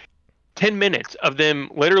then 10 minutes of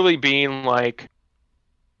them literally being like,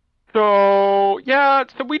 so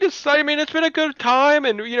we decided, I mean, it's been a good time,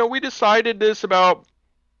 and we decided this about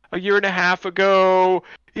a year and a half ago.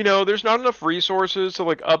 There's not enough resources to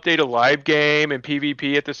like update a live game and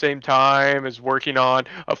PvP at the same time as working on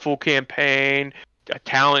a full campaign, a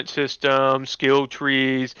talent system, skill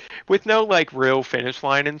trees, with no like real finish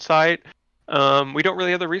line in sight. We don't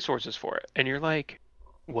really have the resources for it. And you're like,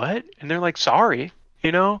 what? And they're like, sorry,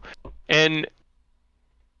 and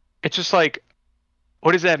it's just like,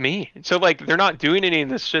 what does that mean? So like they're not doing any of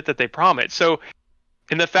this shit that they promised. So,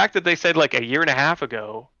 and the fact that they said like a year and a half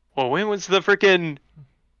ago, well, when was the freaking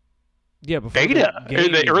before beta,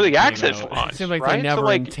 the early access launch? It seemed like right? they never so,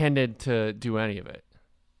 like, intended to do any of it.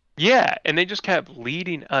 Yeah, and they just kept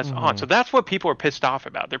leading us on. So that's what people are pissed off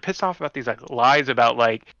about. They're pissed off about these like lies about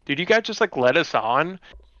like, dude, you guys just like let us on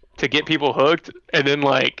to get people hooked, and then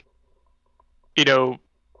like,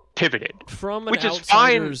 pivoted. From an which is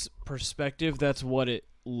outsider's perspective, that's what it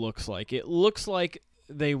looks like. It looks like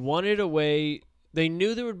they wanted a way. They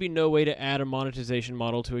knew there would be no way to add a monetization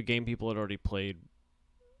model to a game people had already played,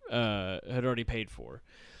 had already paid for.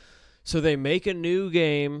 So they make a new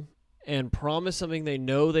game and promise something they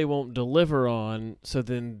know they won't deliver on, so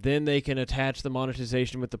then they can attach the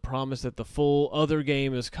monetization with the promise that the full other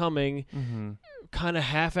game is coming. Kind of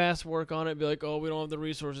half-ass work on it, be like, oh, we don't have the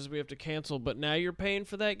resources, we have to cancel, but now you're paying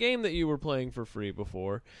for that game that you were playing for free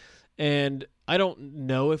before. And I don't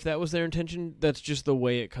know if that was their intention. That's just the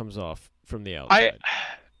way it comes off from the outside.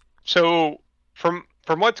 So from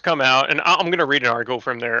what's come out, and I'm going to read an article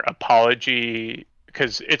from their apology,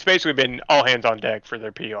 because it's basically been all hands on deck for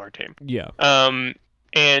their PR team. Yeah.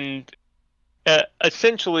 And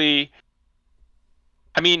essentially,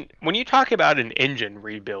 I mean, when you talk about an engine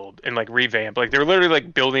rebuild and like revamp, like they're literally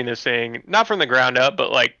like building this thing not from the ground up,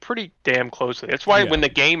 but like pretty damn closely. That's why when the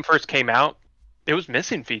game first came out, it was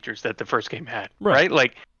missing features that the first game had, right?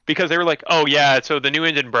 Like because they were like, oh yeah, so the new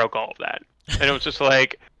engine broke all of that, and it was just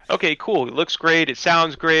like, okay, cool, it looks great, it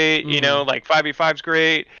sounds great, you know, like 5v5's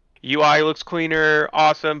great, UI looks cleaner,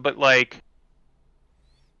 awesome, but like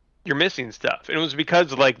you're missing stuff. And it was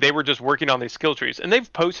because like they were just working on these skill trees, and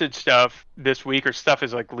they've posted stuff this week, or stuff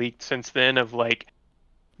is like leaked since then, of like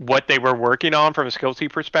what they were working on from a skill tree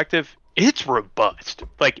perspective. It's robust.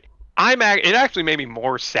 Like it actually made me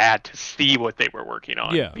more sad to see what they were working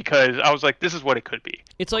on. Yeah. Because I was like, this is what it could be.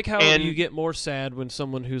 It's like how you get more sad when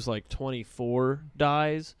someone who's like 24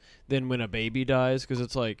 dies than when a baby dies, because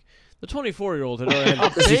it's like the 24-year-old had already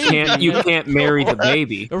had a baby. You can't marry the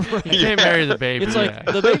baby. Right. You can't marry the baby. It's like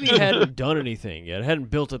the baby hadn't done anything yet. It hadn't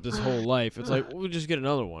built up this whole life. It's like, we'll just get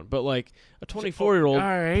another one. But like a 24-year-old,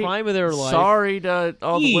 prime of their life. Sorry to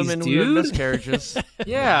all the women who had miscarriages.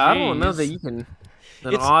 Yeah, I don't know that you can.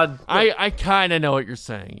 I kind of know what you're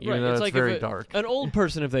saying, even though it's like very dark. An old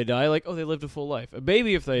person, if they die, like, oh, they lived a full life. A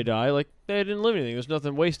baby, if they die, like, they didn't live anything. There's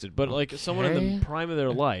nothing wasted. But like someone in the prime of their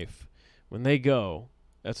life, when they go,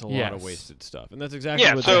 that's a lot of wasted stuff. And that's exactly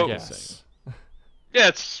what they're saying. Yeah,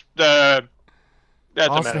 it's that's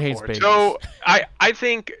also a metaphor. So I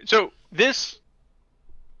think so. This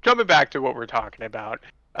coming back to what we're talking about.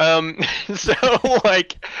 So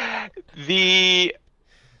like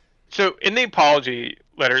So in the apology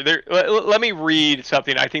letter, let me read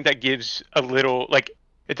something. I think that gives a little, like,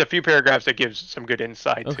 it's a few paragraphs that gives some good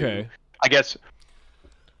insight. Okay. To, I guess.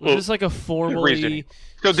 Was this like a formally?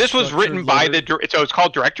 So this was written by letter? so it's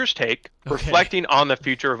called Director's Take, reflecting on the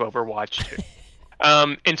future of Overwatch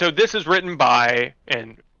 2. And so this is written by,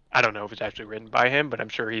 and I don't know if it's actually written by him, but I'm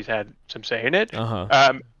sure he's had some say in it.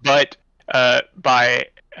 But by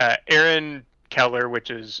Aaron Keller,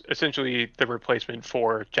 which is essentially the replacement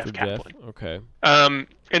for Jeff Kaplan. Okay.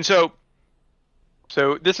 And so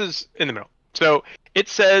this is in the middle. So it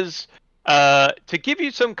says, to give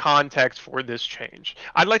you some context for this change,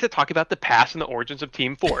 I'd like to talk about the past and the origins of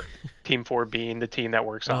Team 4. Team 4 being the team that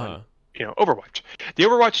works on, Overwatch. The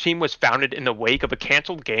Overwatch team was founded in the wake of a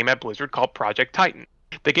canceled game at Blizzard called Project Titan.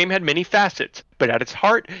 The game had many facets, but at its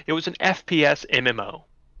heart, it was an FPS MMO.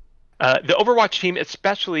 The Overwatch team,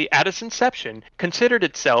 especially at its inception, considered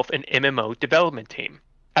itself an MMO development team.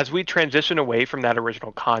 As we transitioned away from that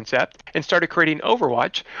original concept and started creating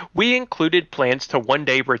Overwatch, we included plans to one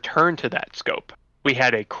day return to that scope. We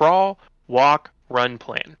had a crawl, walk, run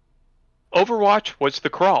plan. Overwatch was the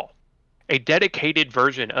crawl. A dedicated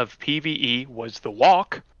version of PvE was the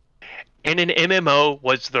walk, and an MMO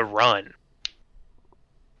was the run.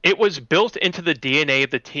 It was built into the DNA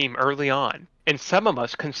of the team early on, and some of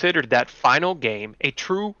us considered that final game a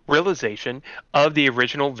true realization of the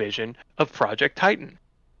original vision of Project Titan.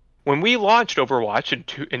 When we launched Overwatch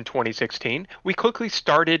in 2016, we quickly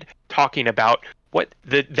started talking about what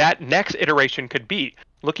that next iteration could be.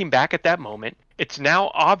 Looking back at that moment, it's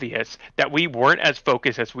now obvious that we weren't as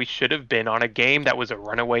focused as we should have been on a game that was a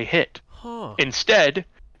runaway hit. Instead,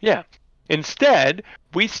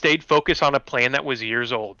 we stayed focused on a plan that was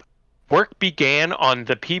years old. Work began on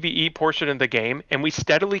the PvE portion of the game, and we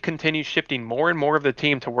steadily continued shifting more and more of the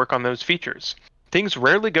team to work on those features. Things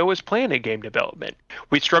rarely go as planned in game development.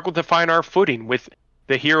 We struggled to find our footing with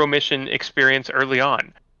the hero mission experience early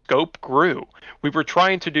on. Scope grew. We were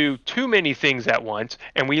trying to do too many things at once,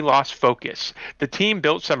 and we lost focus. The team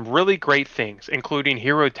built some really great things, including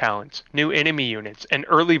hero talents, new enemy units, and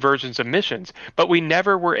early versions of missions, but we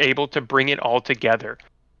never were able to bring it all together.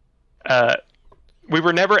 We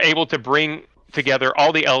were never able to bring together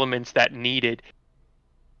all the elements that needed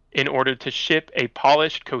in order to ship a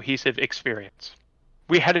polished, cohesive experience.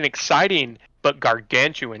 We had an exciting but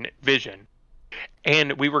gargantuan vision,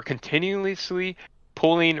 and we were continuously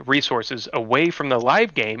pulling resources away from the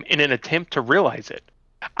live game in an attempt to realize it.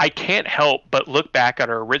 I can't help but look back at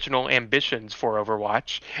our original ambitions for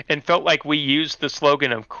Overwatch and felt like we used the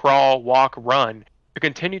slogan of crawl, walk, run to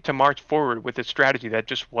continue to march forward with a strategy that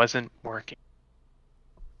just wasn't working.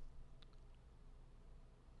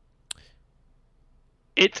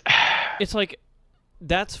 It's like,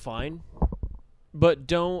 that's fine, but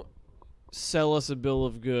don't sell us a bill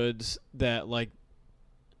of goods that like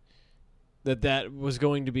that was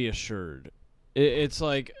going to be assured. It's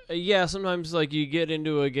like, yeah, sometimes like you get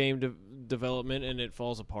into a game development and it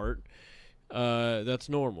falls apart. That's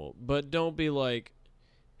normal, but don't be like,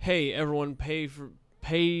 hey, everyone pay for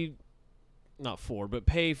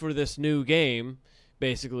this new game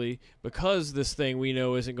basically, because this thing we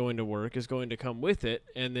know isn't going to work, is going to come with it,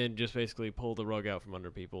 and then just basically pull the rug out from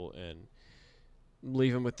under people and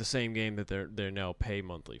leave them with the same game that they're now pay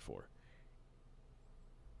monthly for.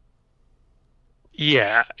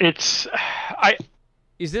 Yeah, it's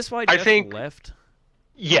Is this why I Jeff think- left?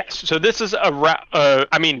 yes. So this is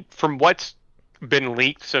I mean, from what's been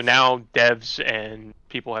leaked, so now devs and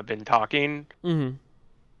people have been talking.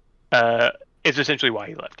 Mm-hmm. Is essentially why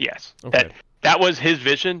he left. Yes, Okay. that was his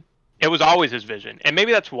vision. It was always his vision, and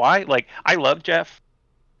maybe that's why. Like, I love Jeff.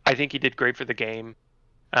 I think he did great for the game.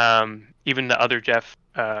 Even the other Jeff,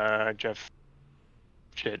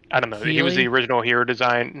 shit, I don't know. He was Healy? the original hero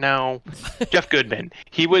design. No, Jeff Goodman.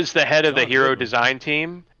 He was the head of the John hero Goodman. design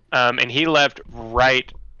team, and he left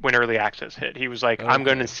right when early access hit. He was like, "I'm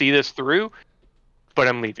going to Okay. see this through, but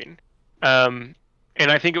I'm leaving." And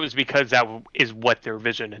I think it was because that is what their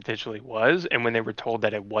vision initially was, and when they were told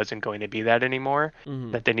that it wasn't going to be that anymore,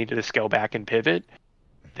 Mhm. that they needed to scale back and pivot,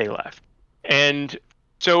 they left. And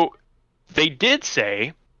so they did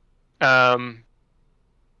say,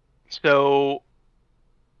 so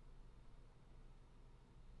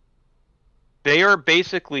they are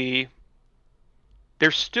basically,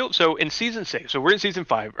 they're still, so in season 6, so we're in season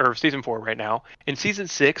 5 or season 4 right now. In season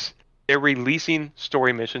 6, they're releasing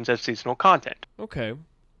story missions as seasonal content. Okay.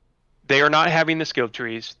 They are not having the skill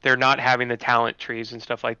trees. They're not having the talent trees and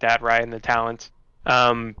stuff like that, right? And the talents.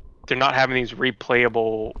 They're not having these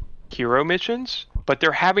replayable hero missions, but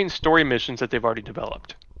they're having story missions that they've already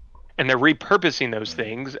developed. And they're repurposing those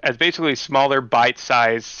things as basically smaller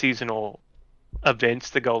bite-sized seasonal events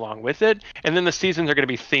that go along with it. And then the seasons are going to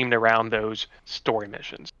be themed around those story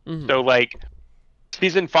missions. Mhm. So, like,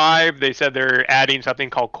 season 5, they said they're adding something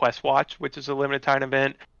called Quest Watch, which is a limited time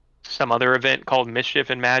event. Some other event called Mischief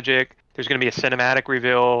and Magic. There's going to be a cinematic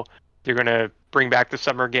reveal. They're going to bring back the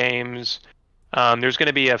summer games. There's going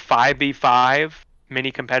to be a 5v5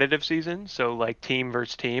 mini competitive season. So, like, team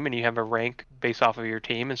versus team, and you have a rank based off of your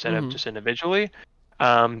team instead of just individually.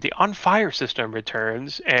 The On Fire system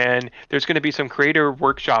returns, and there's going to be some creator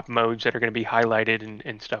workshop modes that are going to be highlighted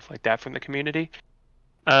and stuff like that from the community.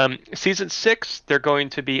 Season 6, they're going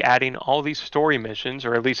to be adding all these story missions,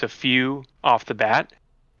 or at least a few off the bat.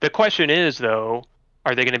 The question is, though,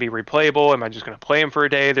 are they going to be replayable? Am I just going to play them for a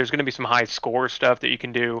day? There's going to be some high score stuff that you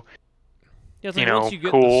can do. Yeah, it's you like know, once you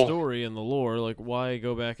get cool. the story and the lore, like, why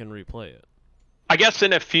go back and replay it? I guess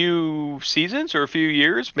in a few seasons or a few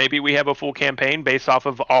years, maybe we have a full campaign based off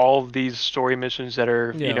of all of these story missions that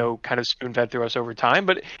are, Yeah. you know, kind of spoon-fed through us over time.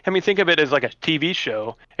 But, I mean, think of it as like a TV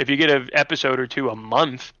show. If you get an episode or two a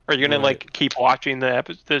month, are you going to, Right. like, keep watching the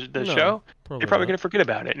No, show? You're probably not. going to forget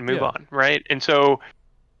about it and move Yeah. on, right? And so,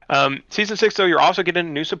 season 6, though, you're also getting a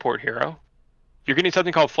new support hero. You're getting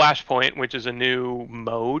something called Flashpoint, which is a new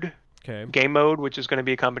mode, Okay. game mode, which is going to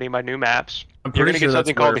be accompanied by new maps. I'm You're pretty going to sure get that's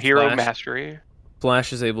something called where Hero Flash, Mastery.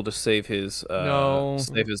 Flash is able to save his No.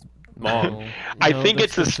 mom. No. I No, think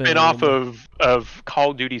that's it's a the spin-off film. of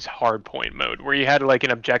Call of Duty's Hardpoint mode, where you had like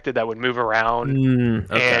an objective that would move around,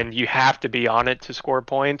 Okay. and you have to be on it to score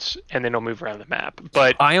points, and then it'll move around the map.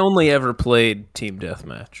 But I only ever played Team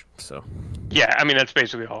Deathmatch, so yeah, I mean that's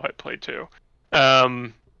basically all I played too.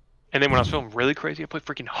 And then when I was feeling really crazy, I played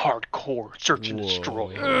freaking hardcore Search and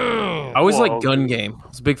Destroy. Whoa. I always Whoa, like Gun dude. Game. I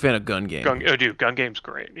was a big fan of Gun Game. Oh, dude, gun game's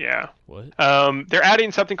great. Yeah. What? They're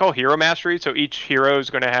adding something called Hero Mastery, so each hero is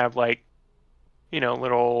going to have like, you know,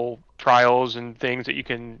 little trials and things that you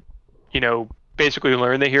can, you know, basically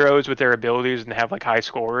learn the heroes with their abilities and have like high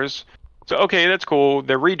scores. So okay, that's cool.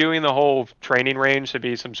 They're redoing the whole training range to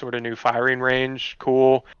be some sort of new firing range.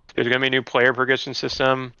 Cool. There's going to be a new player progression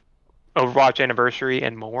system, Overwatch Anniversary,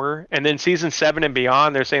 and more. And then season 7 and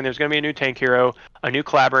beyond, they're saying there's going to be a new tank hero, a new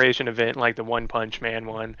collaboration event like the One Punch Man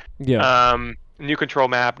one. Yeah. New control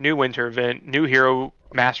map, new winter event, new hero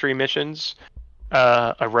mastery missions,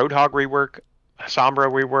 a Roadhog rework, a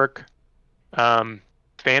Sombra rework,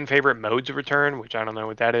 fan favorite modes return, which I don't know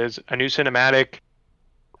what that is, a new cinematic,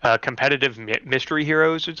 competitive mystery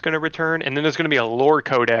heroes is going to return, and then there's going to be a lore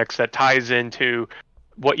codex that ties into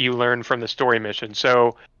what you learn from the story mission.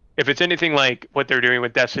 So if it's anything like what they're doing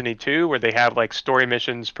with Destiny 2, where they have like story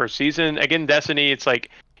missions per season, again, Destiny, it's like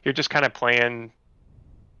you're just kind of playing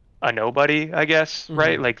a nobody, I guess,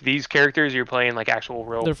 right? Like these characters, you're playing like actual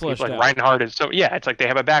real They're people. fleshed Like out. Reinhardt is so yeah, it's like they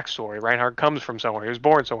have a backstory. Reinhardt comes from somewhere, he was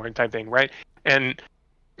born somewhere, type thing, right? And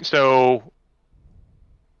so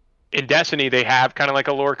in Destiny, they have kind of like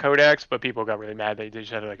a lore codex, but people got really mad. They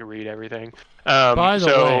just had to like read everything. By the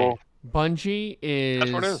so way, Bungie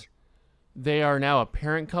That's what it is. they are now a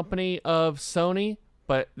parent company of Sony,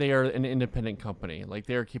 but they are an independent company. Like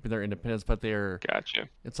they are keeping their independence, but they're. Gotcha.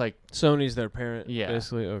 It's like Sony's their parent. Yeah.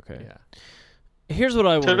 Basically. Okay. yeah. Here's what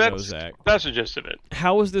I want So to know, Zach. that's the gist of it.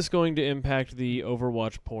 How is this going to impact the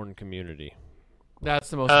Overwatch porn community? That's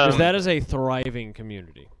the most. Because that is a thriving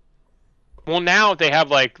community. Well, now if they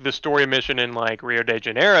have like the story mission in like Rio de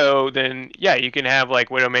Janeiro, then yeah, you can have like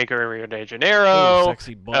Widowmaker in Rio de Janeiro. Ooh,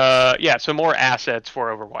 sexy butts. Yeah, so more assets for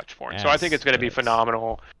Overwatch porn. So I think it's going to be Assets.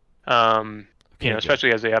 phenomenal. Okay,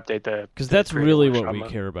 Especially as they update the. Because the that's Creative really what Workshop we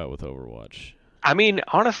mode. care about with Overwatch. I mean,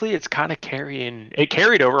 honestly, it's kind of carrying. It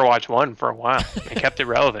carried Overwatch 1 for a while. It kept it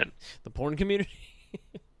relevant. The porn community?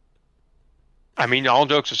 I mean, all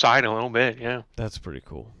jokes aside, a little bit, yeah. That's pretty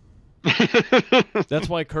cool. That's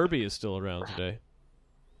why Kirby is still around today.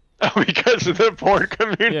 Oh, because of the porn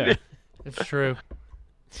community. Yeah, It's true.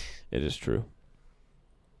 it is true.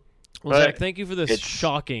 Well, But Zach, thank you for this it's-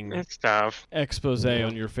 shocking It's tough. expose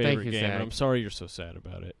on your favorite you, game. Zach. And I'm sorry you're so sad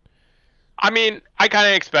about it. I mean, I kind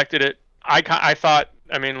of expected it. I thought.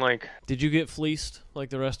 I mean, like, Did you get fleeced like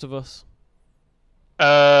the rest of us?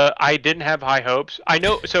 I didn't have high hopes. I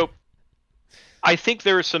know. So, I think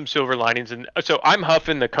there were some silver linings, and so I'm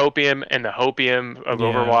huffing the copium and the hopium of Yeah.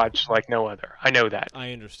 Overwatch like no other. I know that.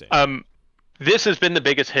 I understand. This has been the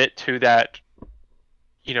biggest hit to that,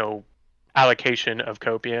 allocation of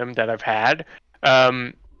copium that I've had.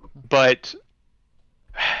 But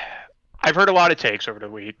I've heard a lot of takes over the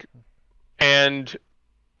week, and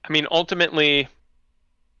I mean, ultimately,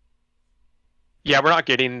 yeah, we're not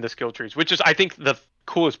getting the skill trees, which is, I think, the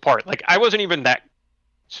coolest part. Like, I wasn't even that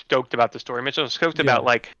stoked about the story mission. I was stoked about,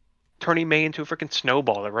 like, turning Mei into a freaking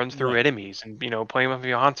snowball that runs through Right. enemies and, playing with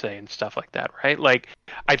Beyonce and stuff like that, right? Like,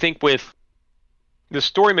 I think with the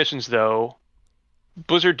story missions, though,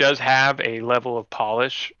 Blizzard does have a level of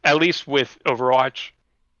polish, at least with Overwatch,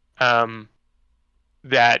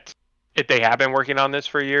 that if they have been working on this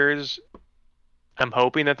for years, I'm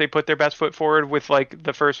hoping that they put their best foot forward with like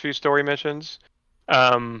the first few story missions.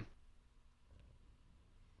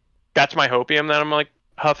 That's my hopium that I'm like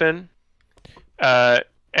huffing. And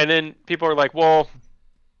then people are like, well,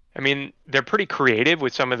 I mean, they're pretty creative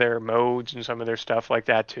with some of their modes and some of their stuff like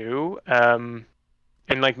that too. And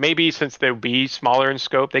like maybe since they'll be smaller in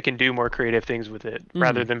scope, they can do more creative things with it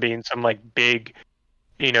rather than being some like big,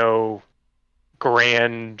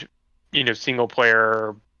 grand, single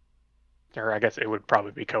player, or I guess it would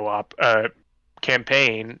probably be co-op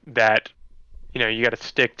campaign that you got to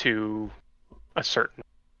stick to a certain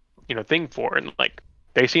thing for. And like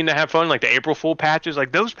they seem to have fun, like the April Fool patches,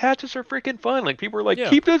 like those patches are freaking fun. Like people are like,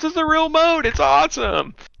 keep this as a real mode, it's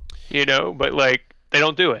awesome, but like they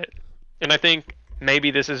don't do it. And I think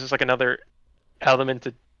maybe this is just like another element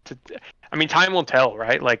to I mean, time will tell,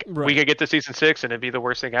 right? Like we could get to season 6 and it'd be the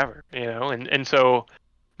worst thing ever, and so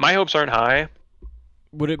my hopes aren't high.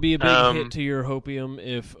 Would it be a big hit to your hopium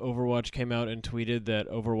if Overwatch came out and tweeted that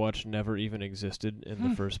Overwatch never even existed in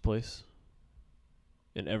the first place?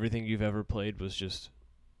 And everything you've ever played was just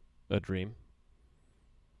a dream?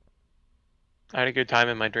 I had a good time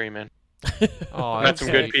in my dream, man. Oh, Met some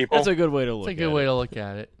good people. That's a good way to look at it. That's a good way to look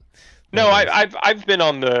at it. No, I've been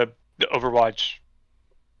on the Overwatch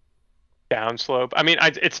downslope. I mean,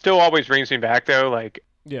 it still always brings me back though. Like,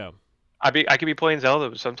 yeah, I could be playing Zelda,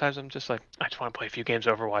 but sometimes I'm just like, I just want to play a few games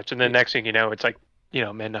of Overwatch, and then next thing you know, it's like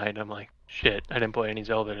midnight, and I'm like, shit, I didn't play any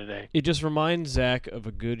Zelda today. it just reminds Zach of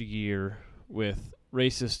a good year with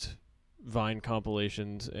racist Vine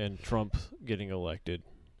compilations and Trump getting elected,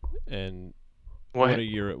 and what a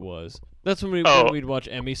year it was. That's when we'd watch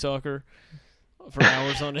Emmy soccer for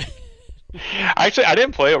hours on it. Actually, I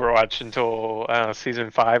didn't play Overwatch until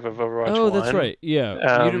season 5 of Overwatch 1. Oh, that's right.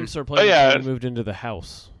 Yeah, you didn't start playing until you moved into the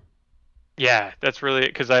house. Yeah, that's really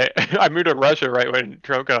it, because I moved to Russia right when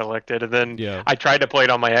Trump got elected, and then I tried to play it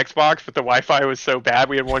on my Xbox, but the Wi-Fi was so bad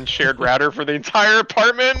we had one shared router for the entire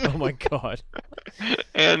apartment. Oh my god.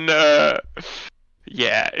 And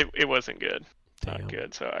yeah, it wasn't good. Damn. Not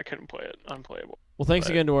good, so I couldn't play it. Unplayable. Well, thanks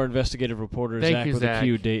again to our investigative reporter, Thank Zach you, with Zach. a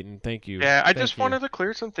Q, Dayton. Thank you. Yeah, I Thank just you. wanted to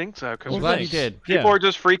clear some things up, because I'm glad you thanks. did. people are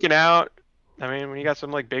just freaking out. I mean, when you got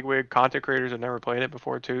some like bigwig content creators that never played it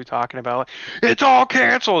before too, talking about like, it's all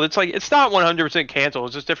canceled. It's like it's not 100% canceled.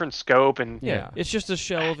 It's just different scope, and Yeah, it's just a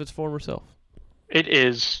shell of its former self. it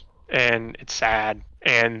is, and it's sad.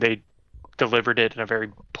 And they delivered it in a very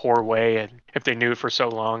poor way. And if they knew it for so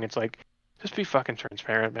long, it's like, just be fucking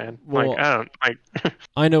transparent, man. Well, like I don't like.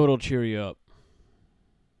 I know it'll cheer you up.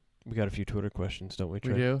 We got a few Twitter questions, don't we,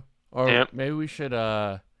 Trey? We do. Or Yep. maybe we should.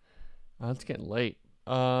 It's getting late.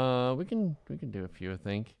 We can do a few, I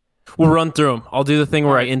think. We'll run through them. I'll do the thing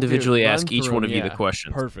where I Alright, individually dude, run ask each through one 'em, of you the yeah.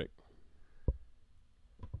 questions. Perfect.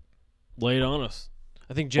 Lay it on us.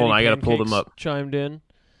 I think Jenny Hold on, I gotta pull them Pancakes up. chimed in.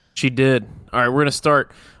 She did. All right, we're gonna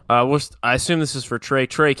start. I assume this is for Trey.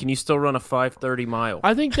 Trey, can you still run a 5:30 mile?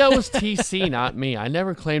 I think that was TC, not me. I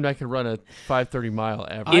never claimed I could run a 5:30 mile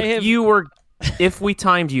ever. If we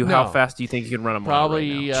timed you, how No. fast do you think you could run a mile?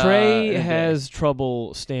 Probably right now? Trey in a day. has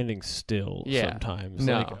trouble standing still Yeah. sometimes.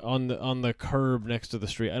 No. Like on the curb next to the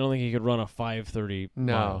street. I don't think he could run a 5:30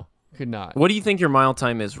 No, mile. could not. What do you think your mile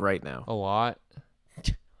time is right now? A lot.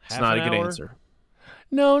 It's Half not a an good hour? answer.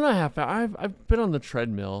 No, not half hour. I've been on the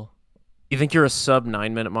treadmill. You think you're a sub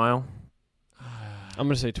 9-minute mile? I'm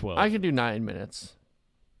gonna say 12. I could do 9 minutes.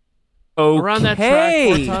 Okay. Around that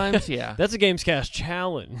track 4 times, yeah. That's a GamesCast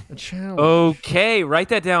challenge. A challenge. Okay, write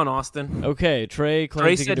that down, Austin. Okay, Trey Trey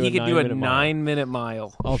claims he said can he could do a 9-minute mile. 9-minute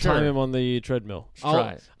mile. I'll Sure. time him on the treadmill. Let's try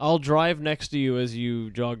it. I'll drive next to you as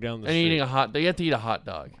you jog down the And street. eating you have to eat a hot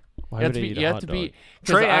dog. Why you have would to I be, eat you a have hot to dog? be.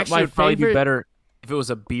 'cause Trey actually my would probably be favorite- better if it was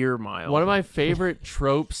a beer mile. One of my favorite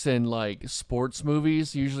tropes in like sports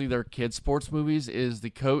movies, usually they're kids sports movies, is the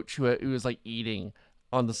coach who is like eating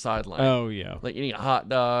on the sideline. Oh yeah. Like eating a hot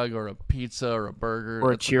dog or a pizza or a burger. Or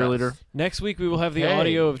a That's the cheerleader. best. Next week we will have the Okay.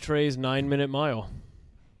 audio of Trey's 9-minute mile.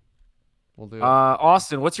 We'll do it.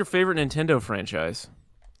 Austin, what's your favorite Nintendo franchise?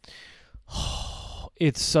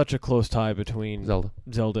 It's such a close tie between Zelda.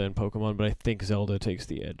 and Pokemon, but I think Zelda takes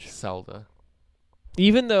the edge. Zelda.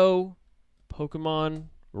 Even though Pokemon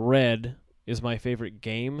Red is my favorite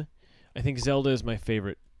game, I think Zelda is my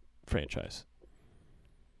favorite franchise.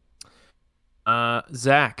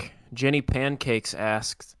 Zach, Jenny Pancakes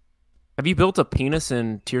asks, have you built a penis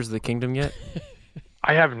in Tears of the Kingdom yet?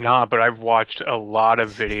 I have not, but I've watched a lot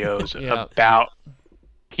of videos Yeah. about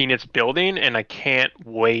penis building, and I can't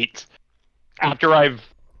wait after I've,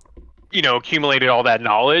 accumulated all that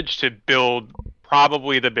knowledge to build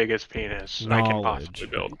probably the biggest penis I can possibly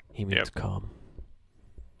build. He means calm.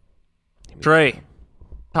 Trey,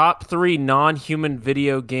 top 3 non-human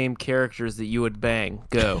video game characters that you would bang.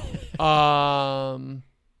 Go.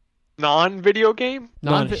 Non-video game?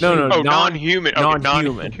 Non- No, Oh, non-human. Okay,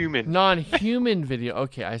 non-human. non-human. Non-human video.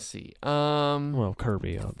 Okay, I see. Well,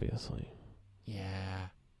 Kirby, obviously. Yeah.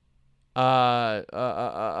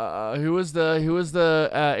 Who was the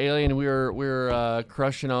alien we were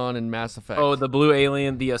crushing on in Mass Effect? Oh, the blue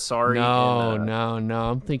alien, the Asari. no, and, no.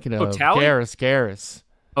 I'm thinking of Tally? Garrus.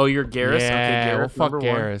 Oh, you're Garrus? Yeah, Okay, well, Garrus. fuck number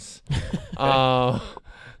 1. Garrus.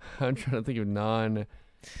 I'm trying to think of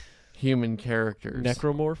non-human characters.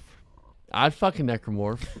 Necromorph? I'd fucking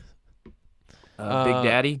necromorph. Big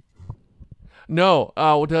Daddy? No.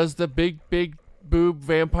 Does the big boob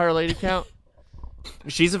vampire lady count?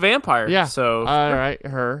 She's a vampire. Yeah. So All right,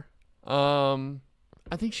 her.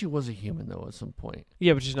 I think she was a human though at some point.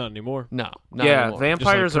 Yeah, but she's not anymore. No, not yeah, anymore.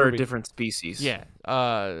 vampires are a Kirby. different species. Yeah.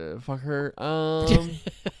 Fuck her.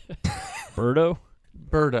 Birdo?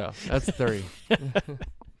 Birdo. That's 3.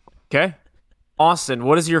 Okay. Austin,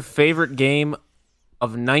 what is your favorite game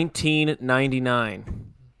of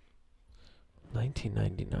 1999?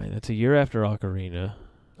 1999. That's a year after Ocarina.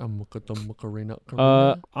 I'm Macarena.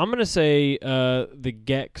 gonna say the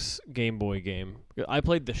Gex Game Boy game. I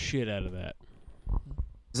played the shit out of that.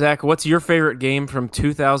 Zach, what's your favorite game from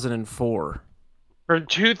 2004? From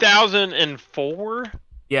 2004?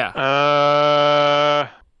 Yeah.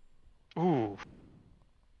 Ooh.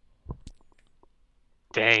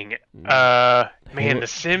 Dang. Man, The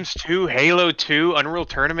Sims 2, Halo 2, Unreal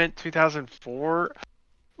Tournament 2004.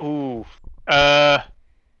 Ooh.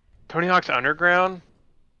 Tony Hawk's Underground.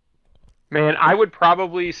 Man, I would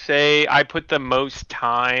probably say I put the most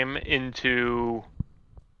time into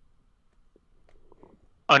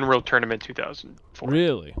Unreal Tournament 2004.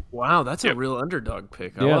 Really? Wow, that's Yep. a real underdog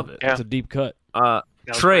pick. I Yeah, love it. Yeah. That's a deep cut. That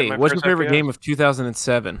was Trey, my what's your first favorite FPS. game of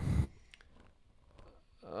 2007?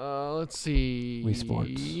 Let's see. Wii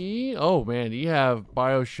Sports. Oh man, you have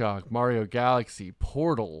BioShock, Mario Galaxy,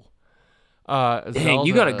 Portal. Dang,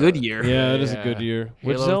 you got a good year. Yeah, it is a good year.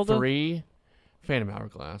 Which Halo Zelda? 3, Phantom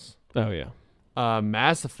Hourglass. Oh yeah.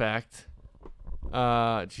 Mass Effect.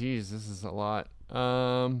 Jeez, this is a lot.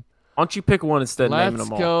 Why don't you pick one instead of naming Let's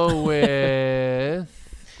them all? go with.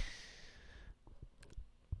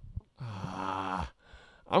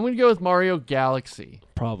 I'm gonna go with Mario Galaxy.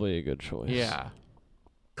 Probably a good choice. Yeah,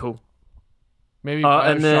 Cool. maybe.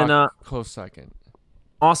 And then, BioShock, close second.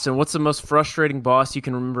 Austin, what's the most frustrating boss you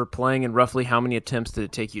can remember playing, and roughly how many attempts did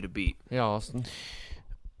it take you to beat? Yeah, Austin.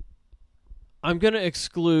 I'm gonna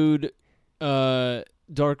exclude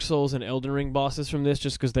Dark Souls and Elden Ring bosses from this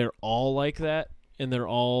just because they're all like that and they're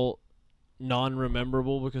all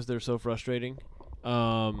non-rememberable because they're so frustrating.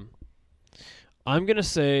 I'm gonna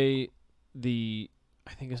say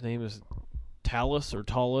I think his name is Talus or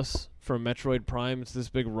Talus from Metroid Prime. It's this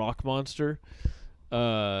big rock monster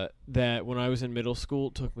that when I was in middle school,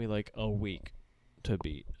 it took me like a week to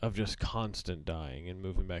beat of just constant dying and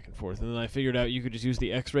moving back and forth. And then I figured out you could just use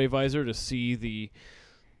the X-ray visor to see the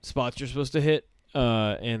spots you're supposed to hit,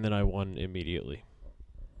 and then I won immediately.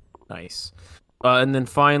 Nice. And then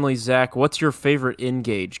finally, Zach, what's your favorite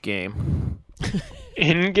Engage game?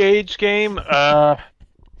 Engage game?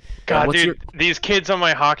 God, what's dude, these kids on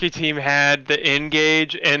my hockey team had the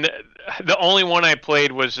Engage, and the only one I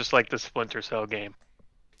played was just like the Splinter Cell game.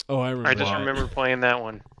 Oh, I remember. I just remember playing that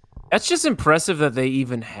one. That's just impressive that they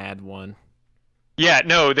even had one. Yeah,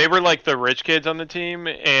 no, they were like the rich kids on the team,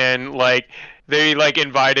 and like they like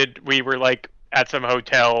invited. We were like at some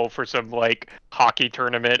hotel for some like hockey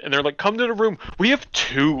tournament, and they're like, "Come to the room. We have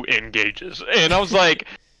 2 Engages," and I was like,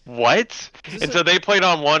 "What?" And so they played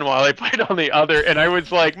on one while I played on the other, and I was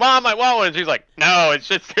like, "Mom, I want one," and she's like, "No, it's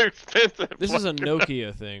just too expensive." This is a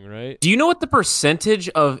Nokia thing, right? Do you know what the percentage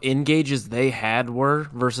of Engages they had were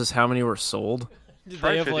versus how many were sold? Did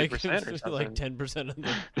Probably they have like 50% or like something. 10% of them?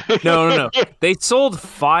 No. They sold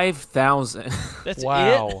 5,000. That's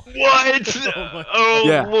Wow. it? What? Oh my Oh,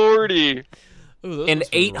 Yeah. lordy. Ooh, those and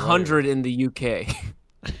must be 800 in the UK.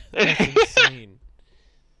 That's insane.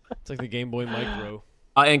 It's like the Game Boy Micro.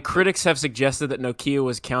 And critics have suggested that Nokia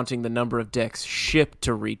was counting the number of decks shipped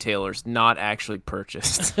to retailers, not actually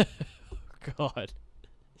purchased. God.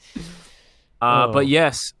 But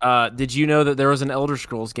yes, did you know that there was an Elder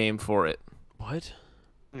Scrolls game for it? What?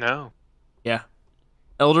 No. Yeah.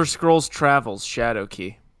 Elder Scrolls Travels Shadow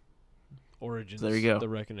Key. Origins. There you go. The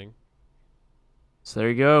Reckoning. So there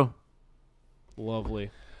you go.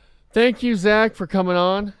 Lovely. Thank you, Zach, for coming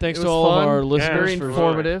on. Thanks It to was all fun. of our listeners Very for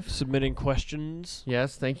informative. submitting questions.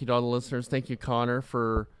 Yes, thank you to all the listeners. Thank you, Connor,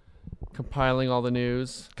 for compiling all the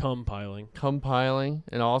news. Compiling.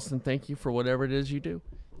 And Austin, thank you for whatever it is you do.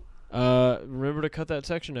 Remember to cut that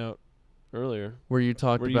section out earlier Where you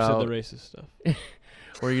talked where you about said the racist stuff.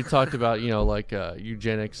 where you talked about, like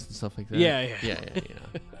eugenics and stuff like that. Yeah.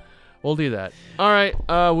 We'll do that. All right.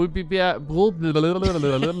 We'll be back. We'll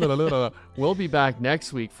be back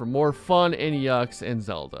next week for more fun and yucks and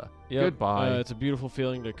Zelda. Yep. Goodbye. It's a beautiful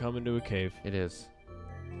feeling to come into a cave. It is.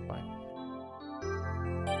 Bye.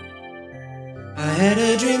 I had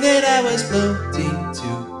a dream that I was floating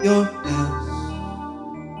to your house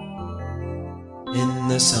in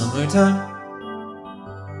the summertime.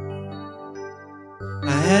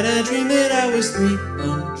 I had a dream that I was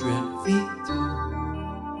 300 feet tall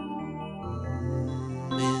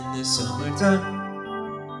in the summertime.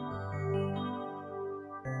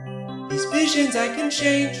 These visions, I can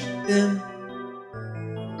change them,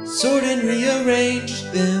 sort and rearrange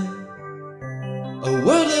them. A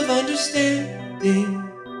world of understanding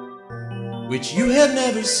which you have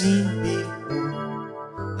never seen before.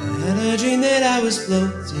 I had a dream that I was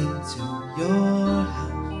floating to your house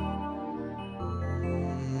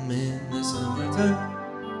in the summertime.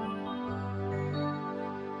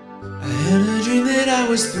 I had a dream that I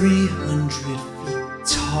was 300 feet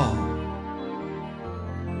tall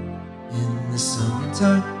in the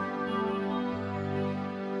summertime.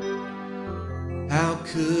 How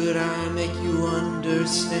could I make you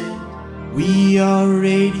understand? We are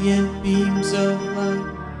radiant beams of light,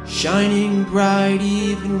 shining bright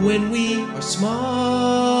even when we are small.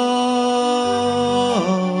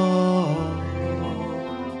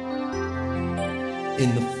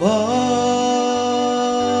 In the fall.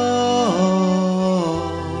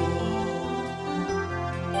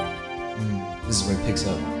 This is where it picks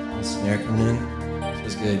up. The snare coming in.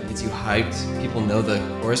 Feels good. Gets you hyped. People know the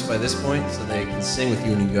chorus by this point, so they can sing with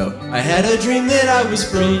you when you go. I had a dream that I was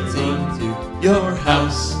floating to your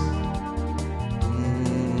house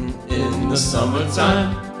in the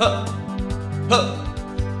summertime. Huh. Huh.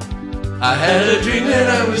 I had a dream that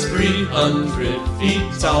I was 300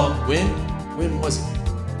 feet tall. When was it?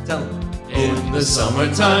 Tell me. In the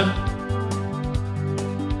summertime.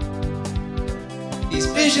 These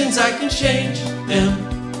visions, I can change them,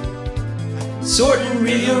 sort and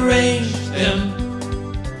rearrange them.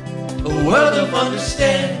 A world of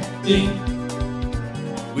understanding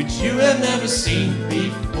which you have never seen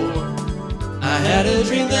before. I had a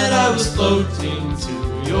dream that I was floating to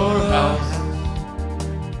your house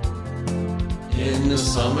in the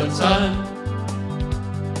summertime.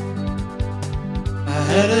 I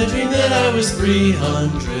had a dream that I was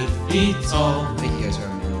 300 feet tall. Thank you guys for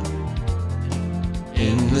having me on.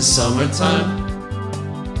 In the summertime.